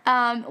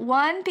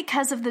 One,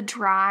 because of the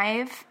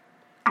drive.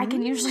 I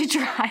can usually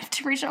drive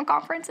to regional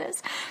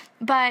conferences.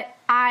 But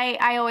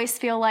I always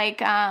feel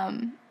like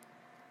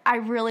I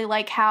really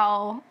like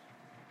how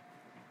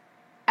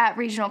at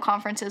regional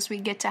conferences we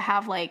get to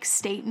have like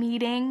state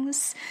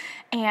meetings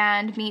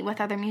and meet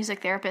with other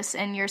music therapists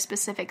in your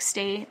specific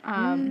state.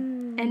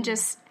 And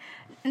just,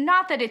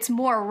 not that it's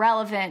more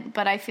relevant,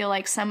 but I feel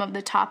like some of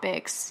the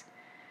topics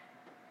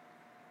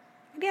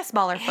maybe a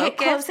smaller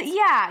focus.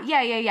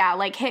 Yeah.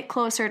 Like hit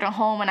closer to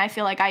home, and I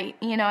feel like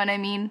you know what I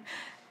mean,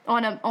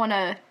 on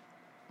a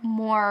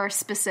more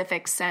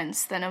specific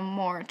sense than a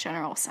more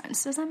general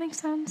sense. Does that make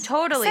sense?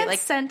 Totally.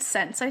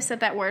 Sense. I said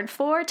that word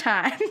 4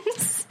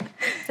 times.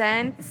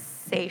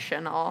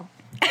 Sensational.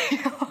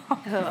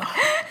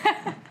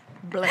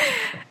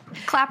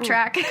 Clap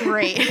track.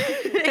 Great.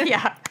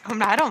 Yeah.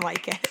 I don't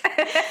like it.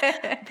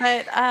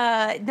 But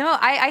no,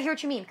 I hear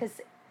what you mean, because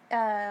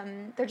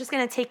they're just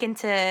going to take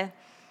into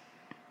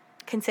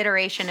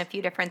consideration a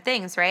few different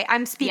things, right?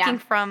 I'm speaking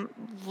from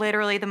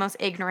literally the most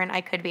ignorant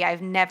I could be.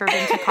 I've never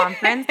been to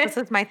conference. This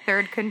is my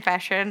 3rd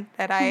confession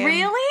that I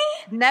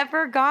really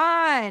never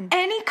gone.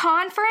 Any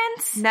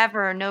conference?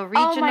 Never. No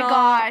regional. Oh my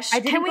gosh.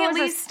 Can we at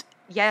least...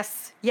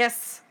 Yes.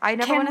 I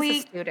never went as a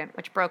student,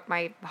 which broke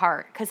my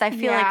heart, because I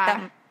feel like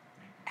that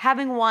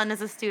having one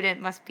as a student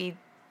must be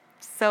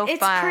so fun.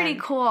 It's pretty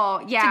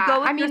cool. Yeah. To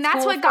go with I mean,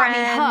 that's what got me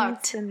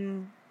hooked.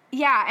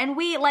 And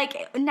we,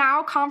 like,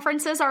 now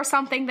conferences are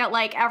something that,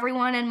 like,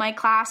 everyone in my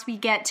class, we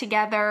get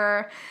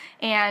together,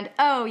 and,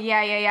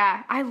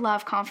 I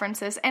love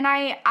conferences. And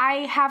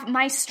I have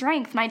my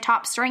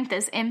top strength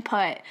is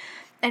input.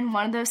 And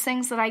one of those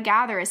things that I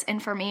gather is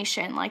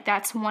information. Like,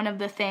 that's one of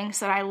the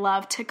things that I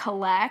love to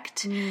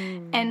collect.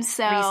 And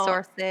so...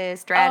 resources,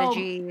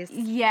 strategies.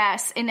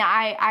 Yes. And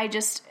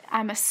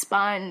I'm a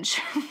sponge.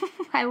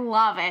 I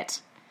love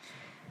it.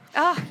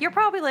 Oh, you're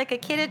probably like a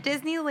kid at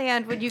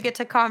Disneyland when you get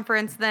to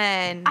conference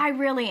then. I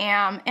really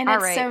am. And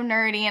it's so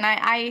nerdy, and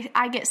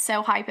I get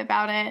so hype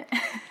about it.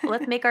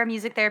 Let's make our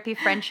music therapy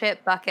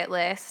friendship bucket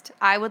list.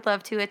 I would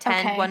love to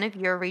attend one of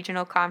your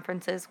regional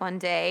conferences one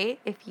day.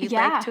 If you'd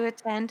like to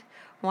attend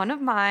one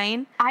of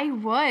mine. I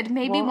would.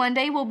 Maybe one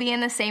day we'll be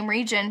in the same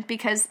region,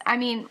 because, I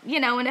mean,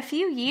 in a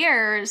few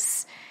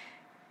years,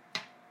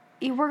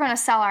 we're going to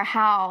sell our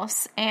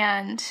house,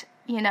 and,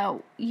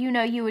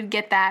 you would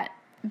get that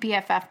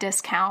BFF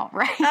discount,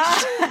 right?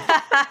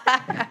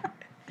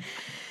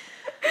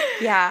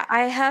 Yeah,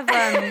 I have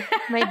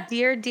my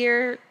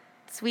dear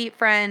sweet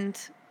friend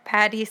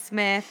Patty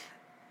Smith.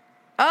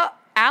 Oh,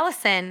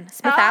 Allison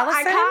Smith.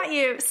 Allison. I caught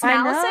you.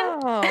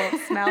 Smellison.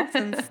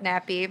 Smellson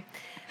snappy.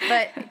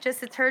 But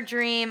it's her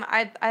dream.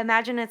 I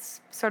imagine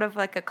it's sort of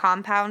like a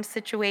compound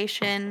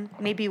situation.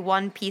 Maybe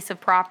one piece of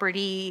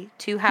property,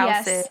 2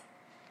 houses. Yes.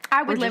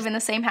 I would live in the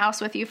same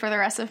house with you for the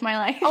rest of my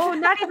life. Oh,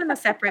 not even a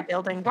separate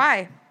building.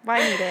 Why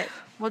need it?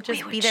 We'll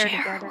just be there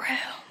together. Room.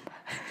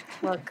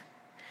 Look,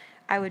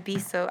 I would be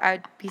so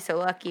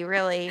lucky,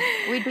 really.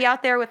 We'd be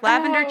out there with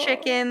lavender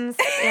chickens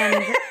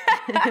and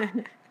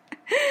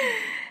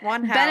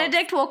one house.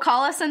 Benedict will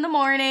call us in the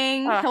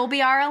morning. He'll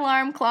be our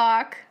alarm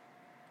clock.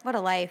 What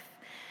a life.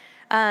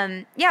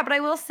 But I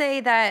will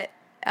say that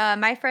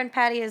my friend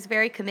Patty is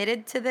very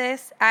committed to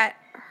this. At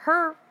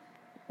her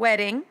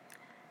wedding,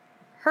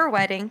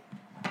 Patty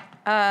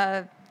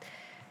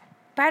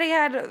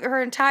had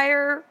her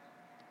entire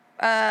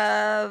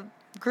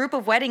group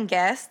of wedding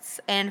guests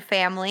and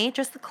family,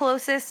 just the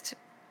closest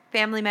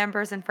family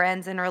members and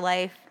friends in her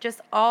life,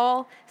 just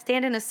all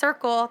stand in a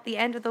circle at the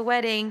end of the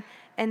wedding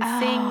and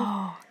sing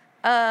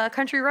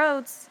Country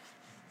Roads.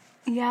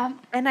 Yeah.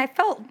 And I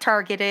felt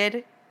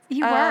targeted.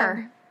 You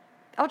were.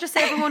 I'll just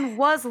say everyone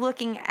was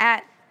looking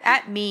at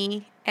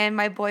me and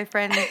my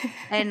boyfriend,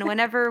 and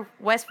whenever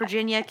West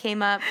Virginia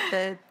came up,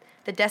 the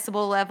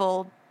decibel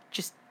level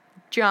just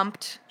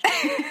jumped.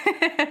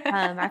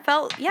 I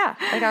felt,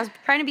 like I was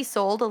trying to be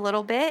sold a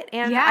little bit,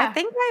 and I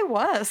think I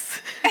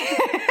was.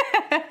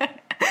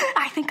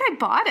 I think I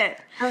bought it.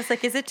 I was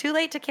like, is it too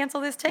late to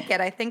cancel this ticket?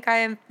 I think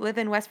I live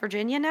in West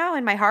Virginia now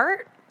in my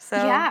heart. So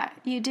yeah,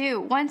 you do.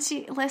 Once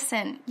you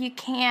listen, you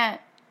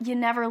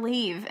never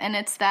leave. And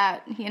it's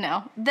that,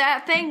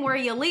 that thing where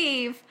you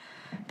leave,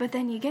 but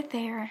then you get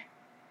there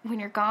when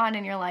you're gone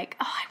and you're like,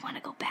 oh, I want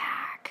to go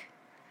back.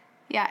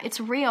 Yeah, it's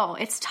real.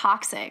 It's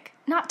toxic.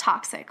 Not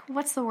toxic.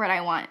 What's the word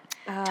I want?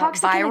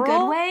 Toxic viral, in a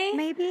good way?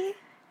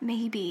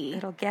 Maybe.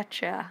 It'll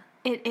get you.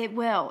 It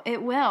will.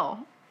 It will.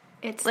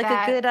 It's like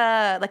a good,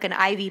 like an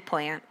ivy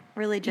plant.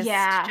 Really just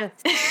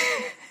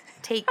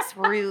takes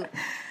root.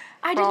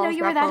 I didn't know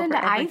you were that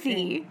into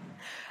ivy.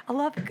 I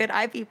love a good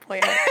ivy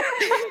plant.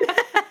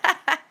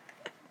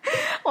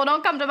 Well,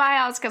 don't come to my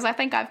house because I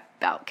think I've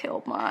about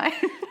killed mine.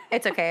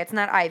 It's okay. It's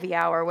not Ivy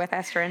Hour with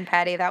Esther and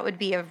Patty. That would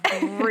be a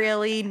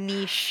really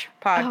niche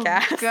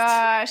podcast. Oh,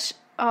 gosh.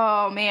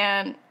 Oh,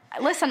 man.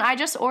 Listen, I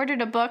just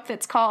ordered a book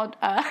that's called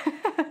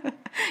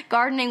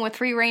Gardening with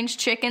Free-Range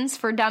Chickens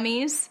for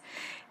Dummies.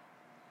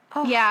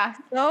 Oh, yeah.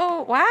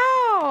 Oh,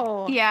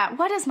 wow. Yeah.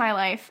 What is my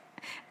life?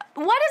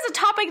 What is a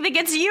topic that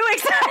gets you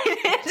excited?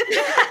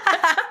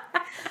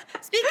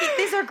 Speaking,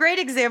 these are great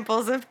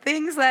examples of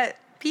things that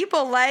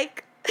people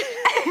like.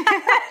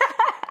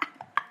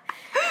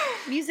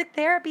 Music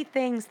therapy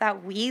things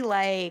that we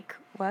like.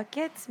 What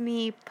gets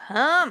me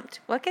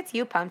pumped? What gets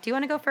you pumped? Do you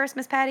want to go first,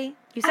 Miss Patty?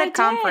 You said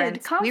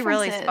conference. We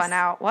really spun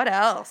out. What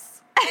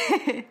else?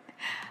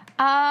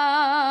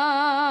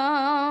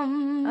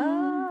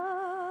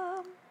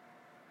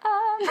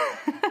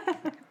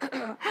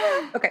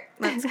 Okay,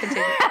 let's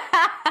continue.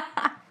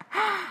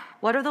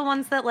 What are the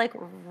ones that like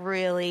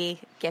really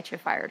get you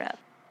fired up?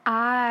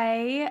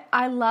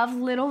 I love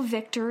little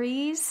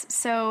victories.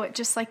 So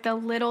just like the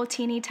little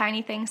teeny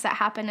tiny things that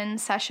happen in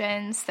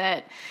sessions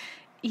that,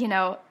 you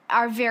know,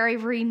 are very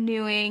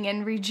renewing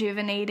and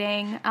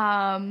rejuvenating.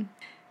 I'm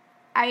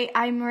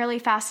really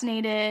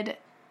fascinated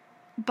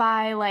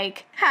by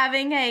like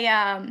having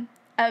a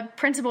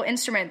principal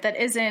instrument that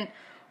isn't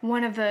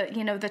one of the,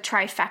 you know, the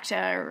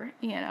trifecta or,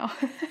 you know.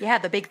 Yeah,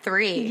 the big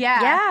three.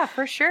 Yeah. Yeah,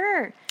 for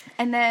sure.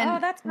 And then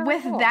that's really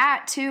with cool.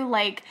 that too,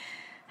 like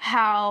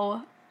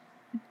how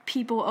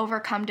people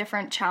overcome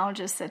different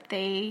challenges that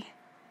they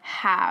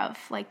have,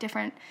 like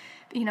different,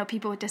 you know,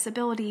 people with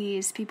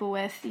disabilities, people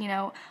with, you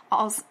know,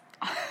 Alzheimer's.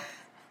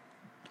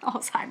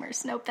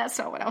 Nope, that's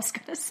not what I was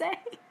going to say.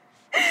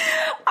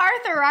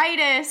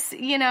 Arthritis,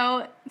 you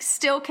know,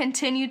 still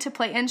continue to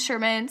play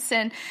instruments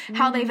and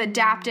how they've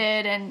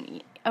adapted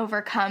and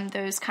overcome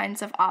those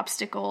kinds of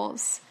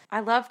obstacles. I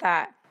love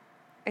that.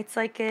 It's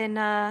like in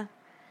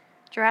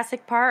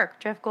Jurassic Park,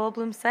 Jeff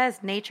Goldblum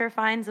says, nature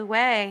finds a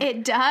way.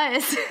 It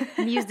does.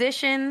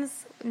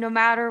 Musicians, no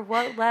matter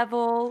what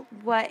level,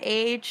 what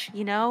age,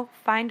 you know,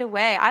 find a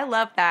way. I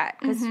love that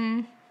because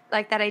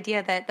like that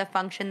idea that the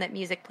function that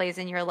music plays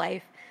in your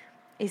life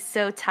is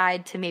so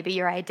tied to maybe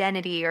your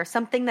identity or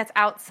something that's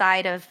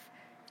outside of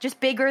just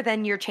bigger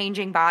than your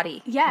changing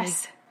body.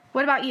 Yes.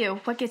 What about you?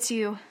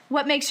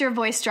 What makes your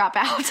voice drop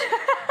out?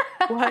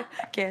 What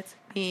gets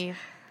me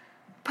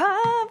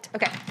pumped?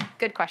 Okay,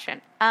 good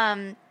question.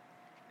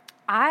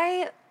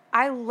 I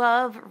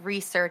love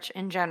research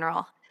in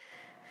general.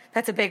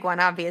 That's a big one,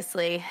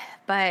 obviously.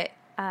 But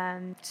a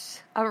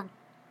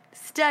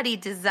study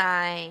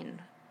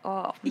design.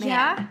 Oh man,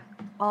 yeah,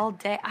 all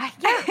day.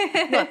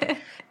 Look,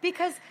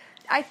 because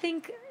I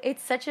think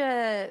it's such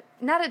not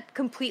a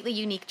completely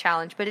unique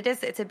challenge, but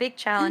it's a big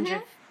challenge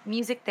of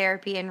music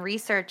therapy and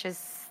research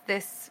is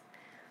this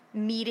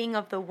meeting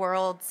of the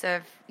worlds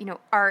of, you know,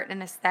 art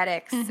and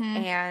aesthetics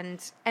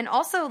and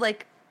also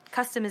like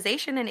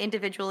customization and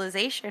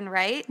individualization,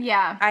 right?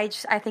 Yeah. I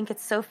think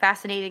it's so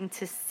fascinating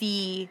to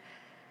see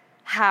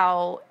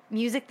how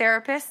music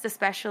therapists,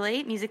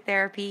 especially music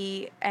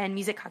therapy and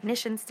music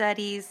cognition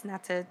studies,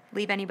 not to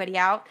leave anybody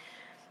out,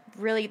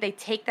 really they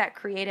take that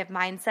creative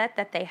mindset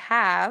that they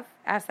have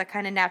as the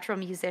kind of natural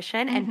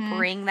musician and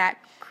bring that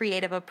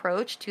creative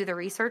approach to the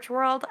research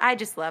world. I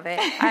just love it.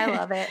 I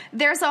love it.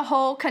 There's a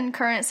whole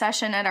concurrent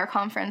session at our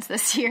conference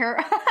this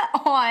year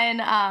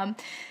on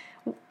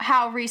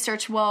how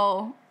research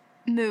will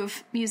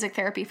move music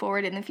therapy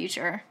forward in the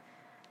future.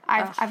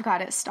 I've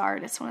got it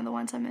starred. It's one of the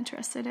ones I'm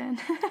interested in.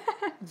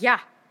 Yeah.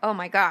 Oh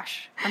my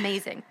gosh.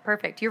 Amazing.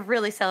 Perfect. You're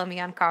really selling me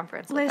on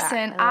conference.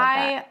 Listen,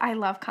 I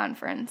love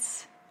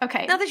conference.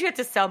 Okay. Now that you have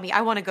to sell me,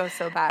 I want to go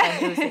so bad.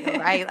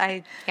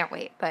 I can't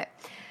wait. But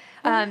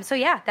so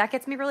yeah, that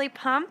gets me really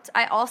pumped.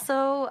 I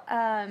also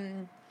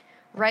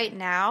right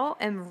now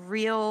am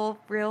real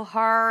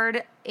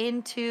hard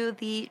into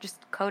the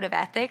just code of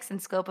ethics and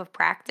scope of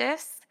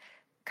practice,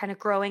 kind of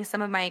growing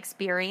some of my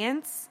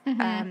experience,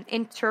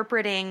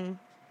 interpreting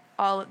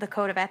all of the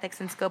code of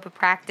ethics and scope of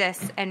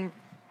practice and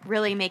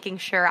really making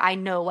sure I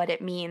know what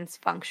it means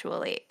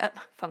punctually and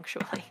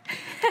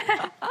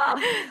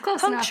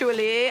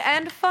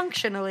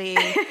functionally,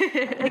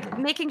 like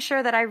making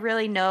sure that I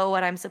really know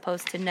what I'm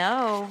supposed to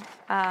know.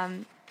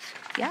 When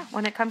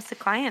it comes to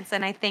clients.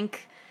 And I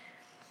think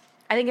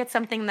it's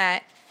something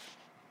that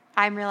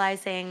I'm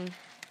realizing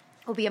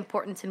will be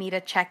important to me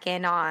to check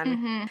in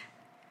on.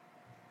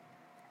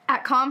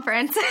 At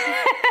conference.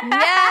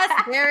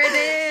 Yes, there it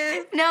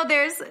is. No,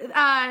 there's,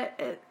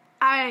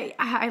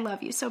 I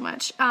love you so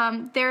much.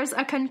 There's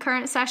a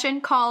concurrent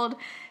session called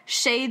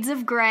Shades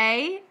of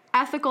Gray,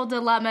 Ethical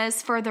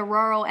Dilemmas for the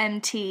Rural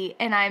MT,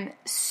 and I'm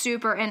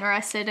super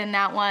interested in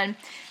that one.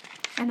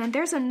 And then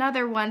there's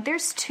another one.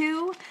 There's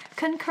 2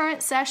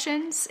 concurrent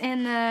sessions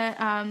in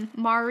the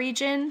MAR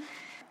region.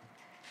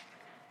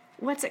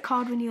 What's it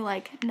called when you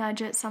like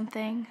nudge at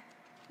something?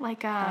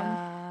 Like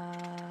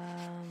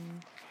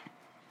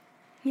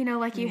you know,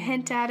 like you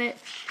hint at it.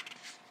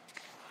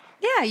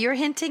 Yeah, you're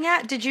hinting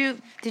at. Did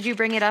you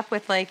bring it up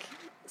with like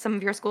some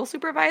of your school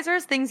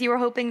supervisors, things you were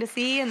hoping to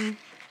see,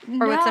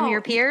 or with some of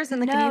your peers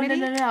in the community?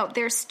 No.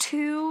 There's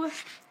two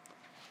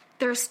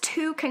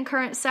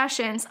concurrent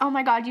sessions. Oh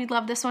my God, you'd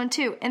love this one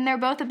too. And they're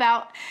both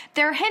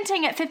they're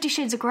hinting at 50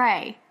 Shades of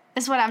Grey.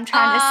 is what I'm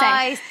trying to say.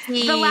 I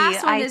see. The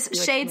last one is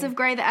Shades of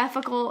Grey, the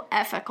ethical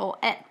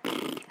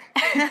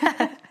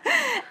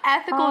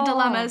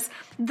dilemmas.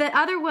 The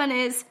other one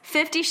is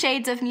 50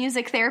 Shades of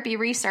Music Therapy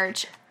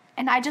Research.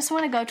 And I just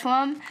want to go to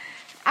them.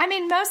 I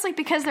mean, mostly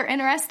because they're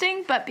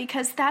interesting, but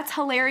because that's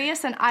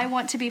hilarious and I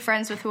want to be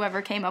friends with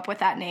whoever came up with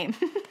that name.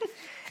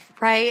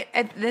 Right?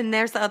 And then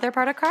there's the other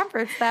part of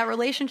conference, that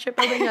relationship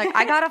building. You're like,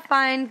 I got to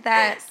find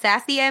that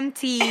sassy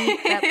MT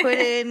that put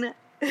in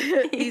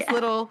these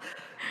little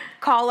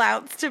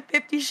call-outs to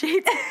 50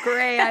 Shades of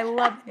Grey. I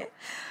love it.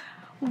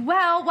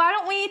 Well, why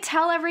don't we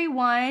tell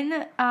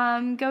everyone,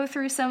 go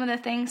through some of the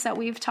things that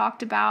we've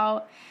talked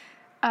about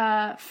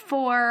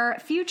for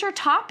future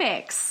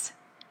topics.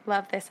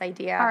 Love this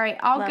idea. All right,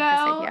 I'll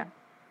go.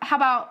 How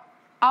about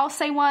I'll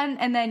say one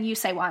and then you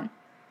say one?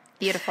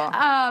 Beautiful.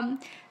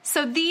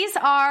 So these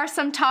are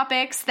some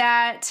topics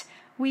that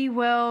we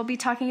will be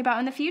talking about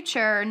in the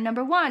future.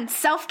 Number 1,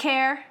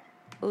 self-care.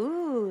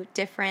 Ooh,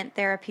 different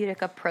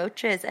therapeutic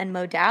approaches and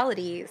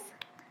modalities.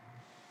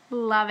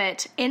 Love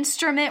it.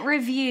 Instrument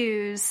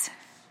reviews.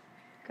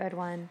 Good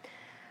one.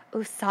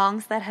 Ooh,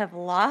 songs that have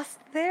lost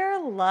their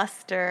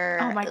luster.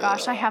 Oh my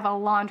gosh, I have a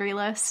laundry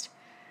list.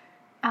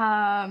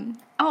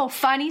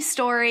 Funny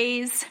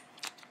stories.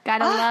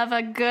 Gotta love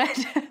a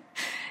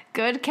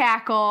good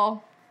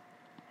cackle.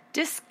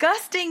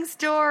 Disgusting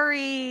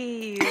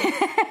stories.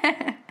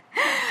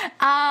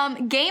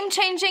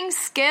 Game-changing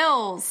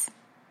skills.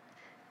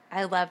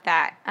 I love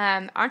that.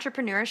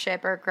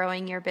 Entrepreneurship or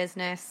growing your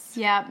business.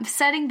 Yeah.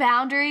 Setting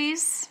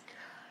boundaries.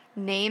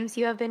 Names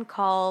you have been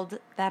called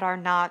that are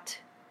not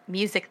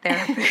music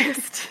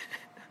therapist.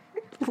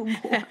 People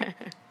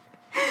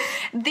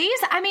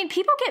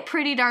get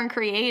pretty darn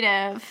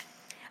creative.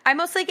 I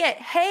mostly get,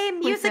 hey,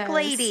 music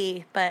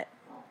lady, but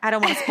I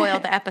don't want to spoil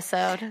the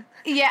episode.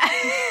 Yeah.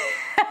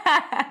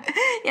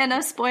 Yeah,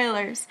 no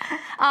spoilers.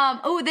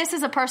 This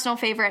is a personal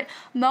favorite.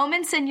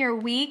 Moments in your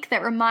week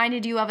that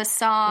reminded you of a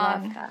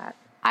song. Love that.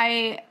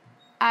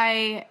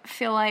 I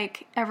feel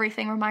like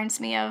everything reminds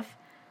me of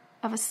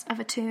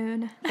a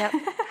tune. Yep.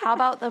 How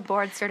about the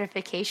board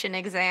certification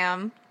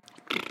exam?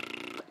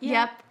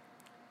 Yep.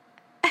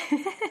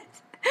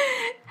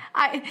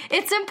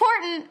 It's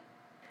important.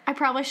 I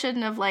probably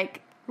shouldn't have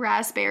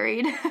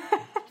raspberried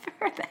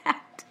for that.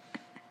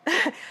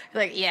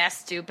 Like, yeah,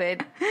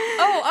 stupid.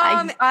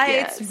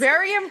 It's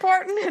very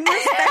important and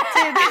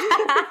respected.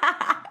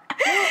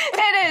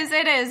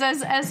 It is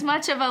as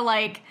much of a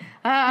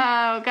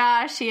oh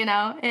gosh,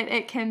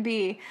 it can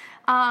be.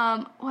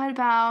 What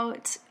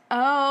about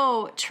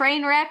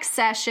train wreck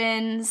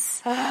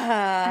sessions?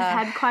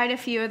 I've had quite a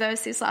few of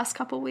those these last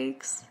couple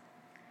weeks.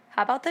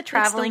 How about the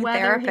traveling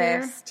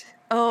therapist? Here.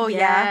 Oh yes.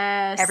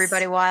 Yeah,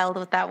 everybody wild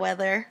with that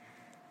weather.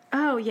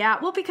 Oh, yeah.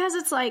 Well, because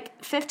it's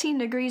 15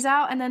 degrees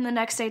out, and then the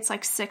next day it's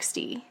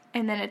 60,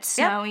 and then it's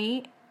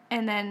snowy,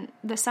 and then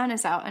the sun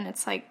is out, and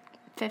it's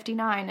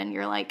 59, and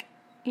you're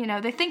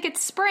they think it's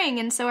spring,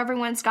 and so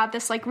everyone's got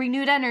this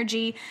renewed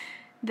energy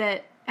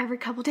that every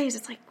couple days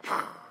it's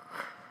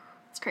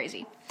it's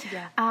crazy.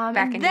 Yeah.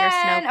 Back in your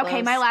snow clothes.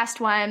 Okay, my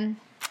last one.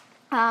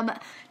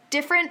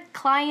 Different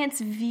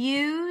clients'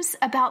 views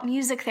about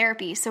music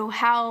therapy. So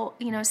how,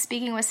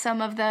 speaking with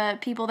some of the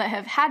people that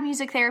have had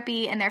music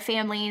therapy and their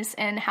families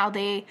and how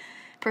they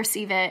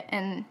perceive it.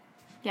 And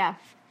yeah.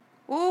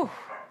 Ooh,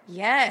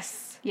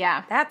 yes.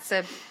 Yeah. That's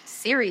a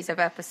series of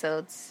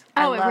episodes.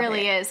 Oh, it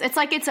really is. It's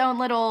its own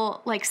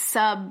little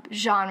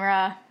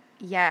sub-genre.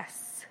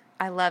 Yes.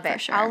 I love it. For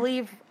sure.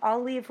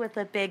 I'll leave with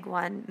a big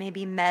one,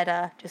 maybe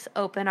meta, just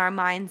open our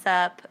minds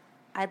up.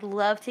 I'd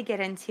love to get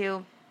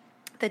into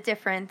the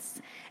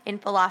difference in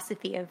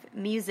philosophy of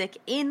music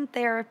in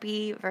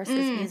therapy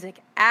versus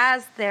music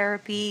as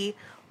therapy.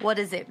 What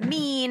does it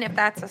mean? If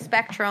that's a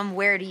spectrum,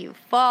 where do you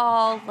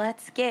fall?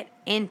 Let's get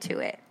into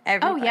it,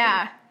 everybody. Oh,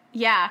 yeah.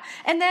 Yeah.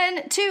 And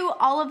then, too,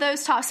 all of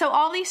those so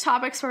all these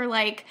topics were,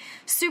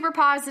 super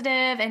positive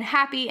and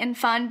happy and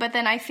fun, but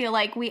then I feel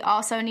we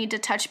also need to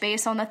touch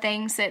base on the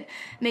things that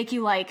make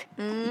you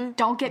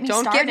don't get me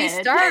started. Don't get me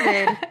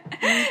started.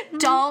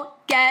 Don't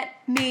get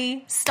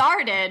me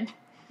started.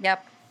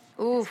 Yep.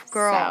 Oof,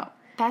 girl. So,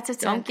 that's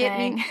its own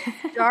thing. Don't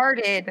get me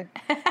started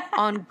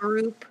on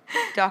group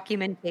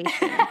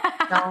documentation.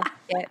 Don't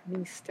get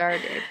me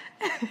started.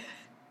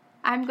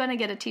 I'm going to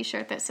get a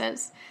t-shirt that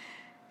says,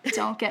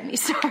 don't get me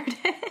started.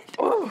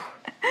 Ooh.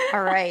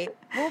 All right.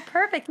 Well,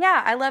 perfect.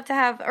 Yeah, I love to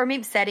have, or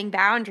maybe setting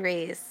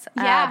boundaries.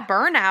 Yeah.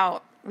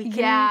 Burnout. We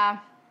can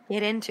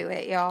get into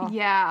it, y'all.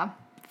 Yeah,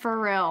 for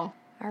real.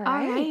 All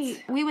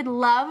right. We would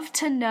love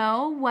to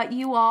know what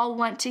you all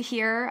want to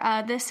hear.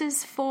 This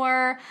is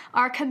for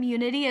our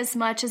community as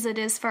much as it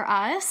is for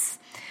us,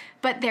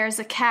 but there's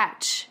a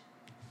catch.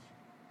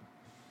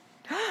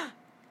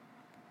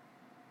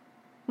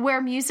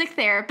 We're music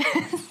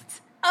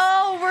therapists.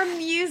 Oh, we're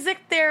music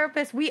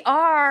therapists. We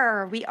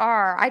are.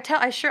 I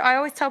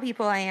always tell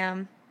people I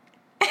am.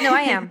 No,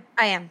 I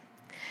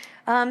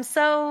am.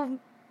 So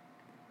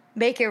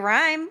make it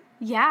rhyme.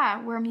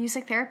 Yeah, we're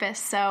music therapists,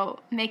 so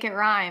make it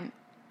rhyme.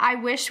 I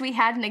wish we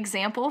had an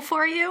example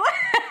for you.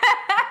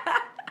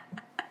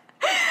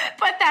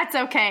 That's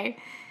okay.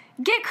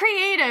 Get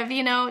creative,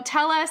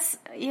 tell us,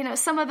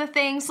 some of the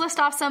things, list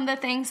off some of the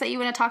things that you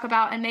want to talk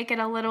about and make it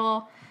a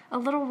little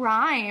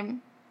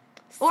rhyme.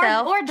 Or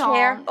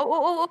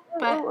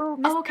dong.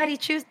 Miss Patty,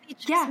 choose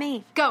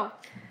me. Go.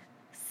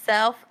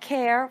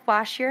 Self-care,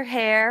 wash your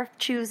hair,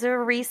 choose a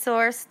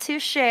resource to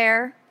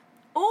share.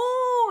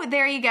 Ooh,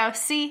 there you go.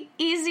 See,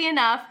 easy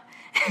enough.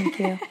 Thank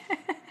you.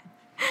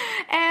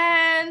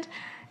 And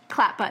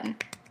clap button.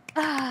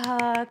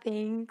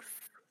 Thanks.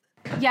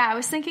 Yeah, I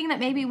was thinking that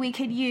maybe we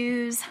could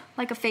use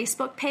like a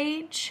Facebook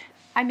page.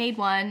 I made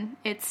one.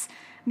 It's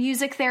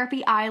Music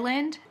Therapy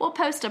Island. We'll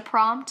post a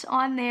prompt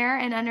on there,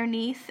 and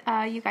underneath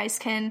you guys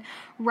can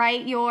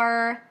write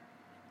your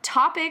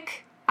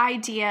topic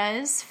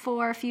ideas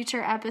for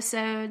future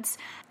episodes.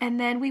 And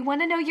then we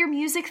want to know your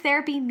music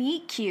therapy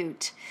meet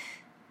cute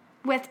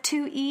with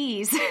 2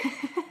 E's.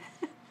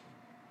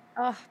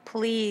 Oh,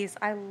 please.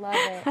 I love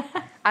it.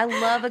 I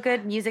love a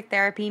good music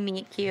therapy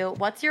meet cute.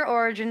 What's your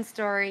origin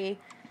story?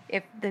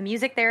 If the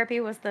music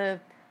therapy was the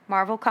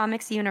Marvel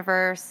Comics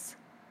universe,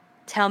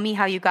 tell me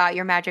how you got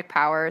your magic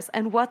powers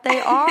and what they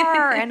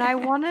are. And I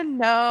want to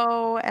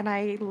know. And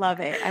I love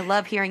it. I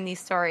love hearing these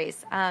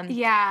stories.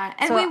 Yeah.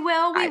 And so we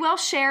will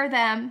share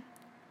them.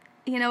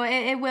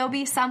 It will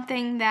be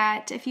something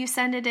that if you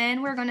send it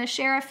in, we're going to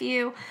share a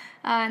few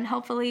and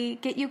hopefully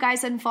get you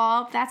guys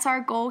involved. That's our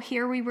goal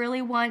here. We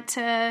really want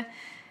to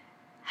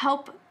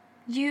help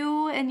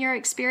you and your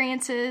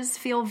experiences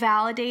feel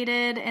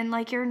validated and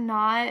like you're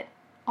not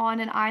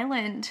on an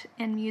island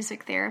in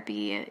music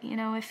therapy,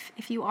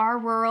 if you are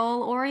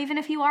rural or even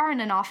if you are in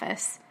an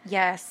office.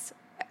 Yes.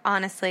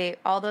 Honestly,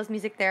 all those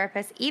music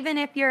therapists, even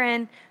if you're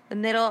in the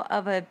middle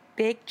of a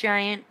big,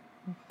 giant,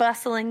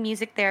 bustling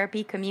music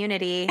therapy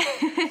community,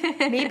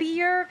 maybe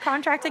you're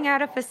contracting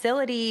out a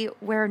facility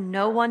where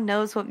no one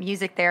knows what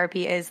music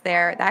therapy is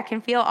there. That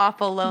can feel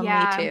awful lonely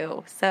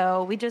too.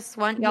 So we just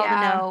want y'all to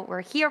know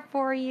we're here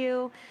for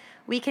you.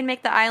 We can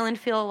make the island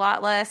feel a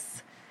lot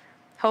less,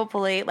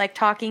 hopefully, like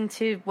talking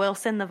to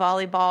Wilson the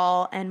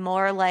volleyball and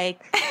more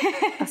like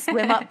a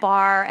swim-up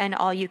bar and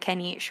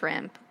all-you-can-eat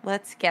shrimp.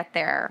 Let's get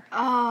there.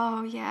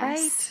 Oh, yes.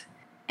 Right?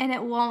 And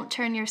it won't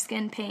turn your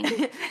skin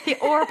pink.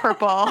 Or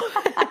purple.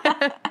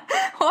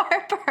 Or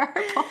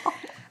purple.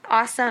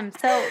 Awesome.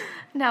 So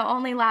no,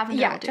 only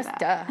lavender will do just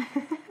that.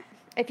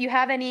 If you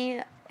have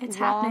any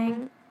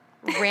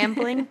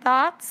rambling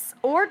thoughts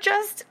or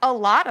just a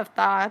lot of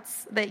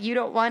thoughts that you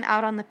don't want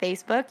out on the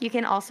Facebook, you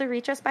can also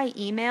reach us by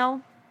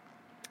email.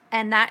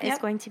 And that is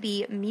going to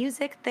be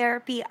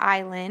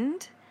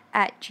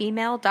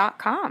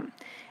musictherapyisland@gmail.com.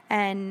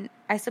 And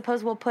I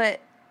suppose we'll put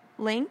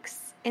links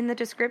in the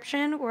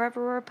description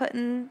wherever we're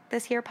putting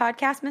this here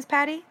podcast, Miss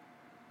Patty.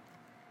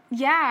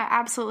 Yeah,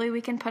 absolutely. We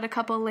can put a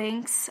couple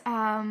links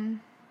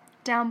down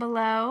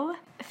below.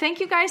 Thank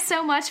you guys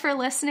so much for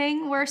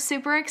listening. We're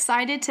super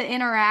excited to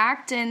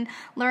interact and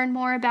learn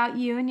more about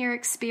you and your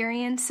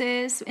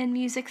experiences in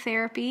music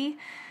therapy.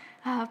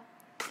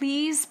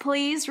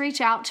 Please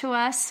reach out to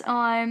us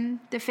on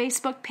the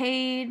Facebook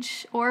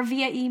page or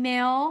via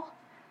email.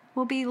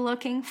 We'll be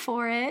looking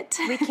for it.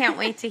 We can't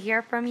wait to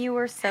hear from you.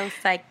 We're so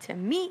psyched to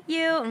meet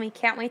you, and we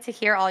can't wait to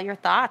hear all your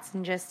thoughts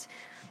and just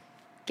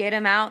get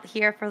them out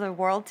here for the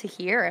world to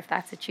hear if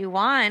that's what you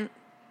want.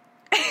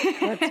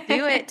 Let's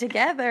do it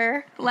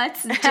together.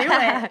 Let's do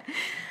it.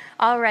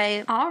 All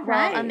right.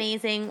 Well,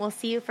 amazing. We'll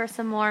see you for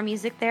some more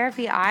Music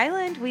Therapy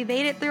Island. We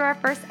made it through our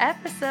first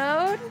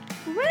episode.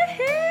 Woohoo!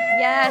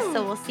 Yes,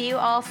 so we'll see you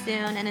all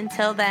soon. And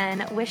until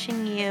then,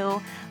 wishing you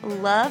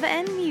love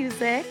and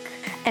music.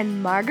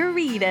 And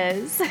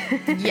margaritas.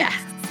 Yes.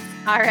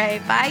 All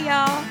right. Bye,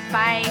 y'all.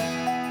 Bye.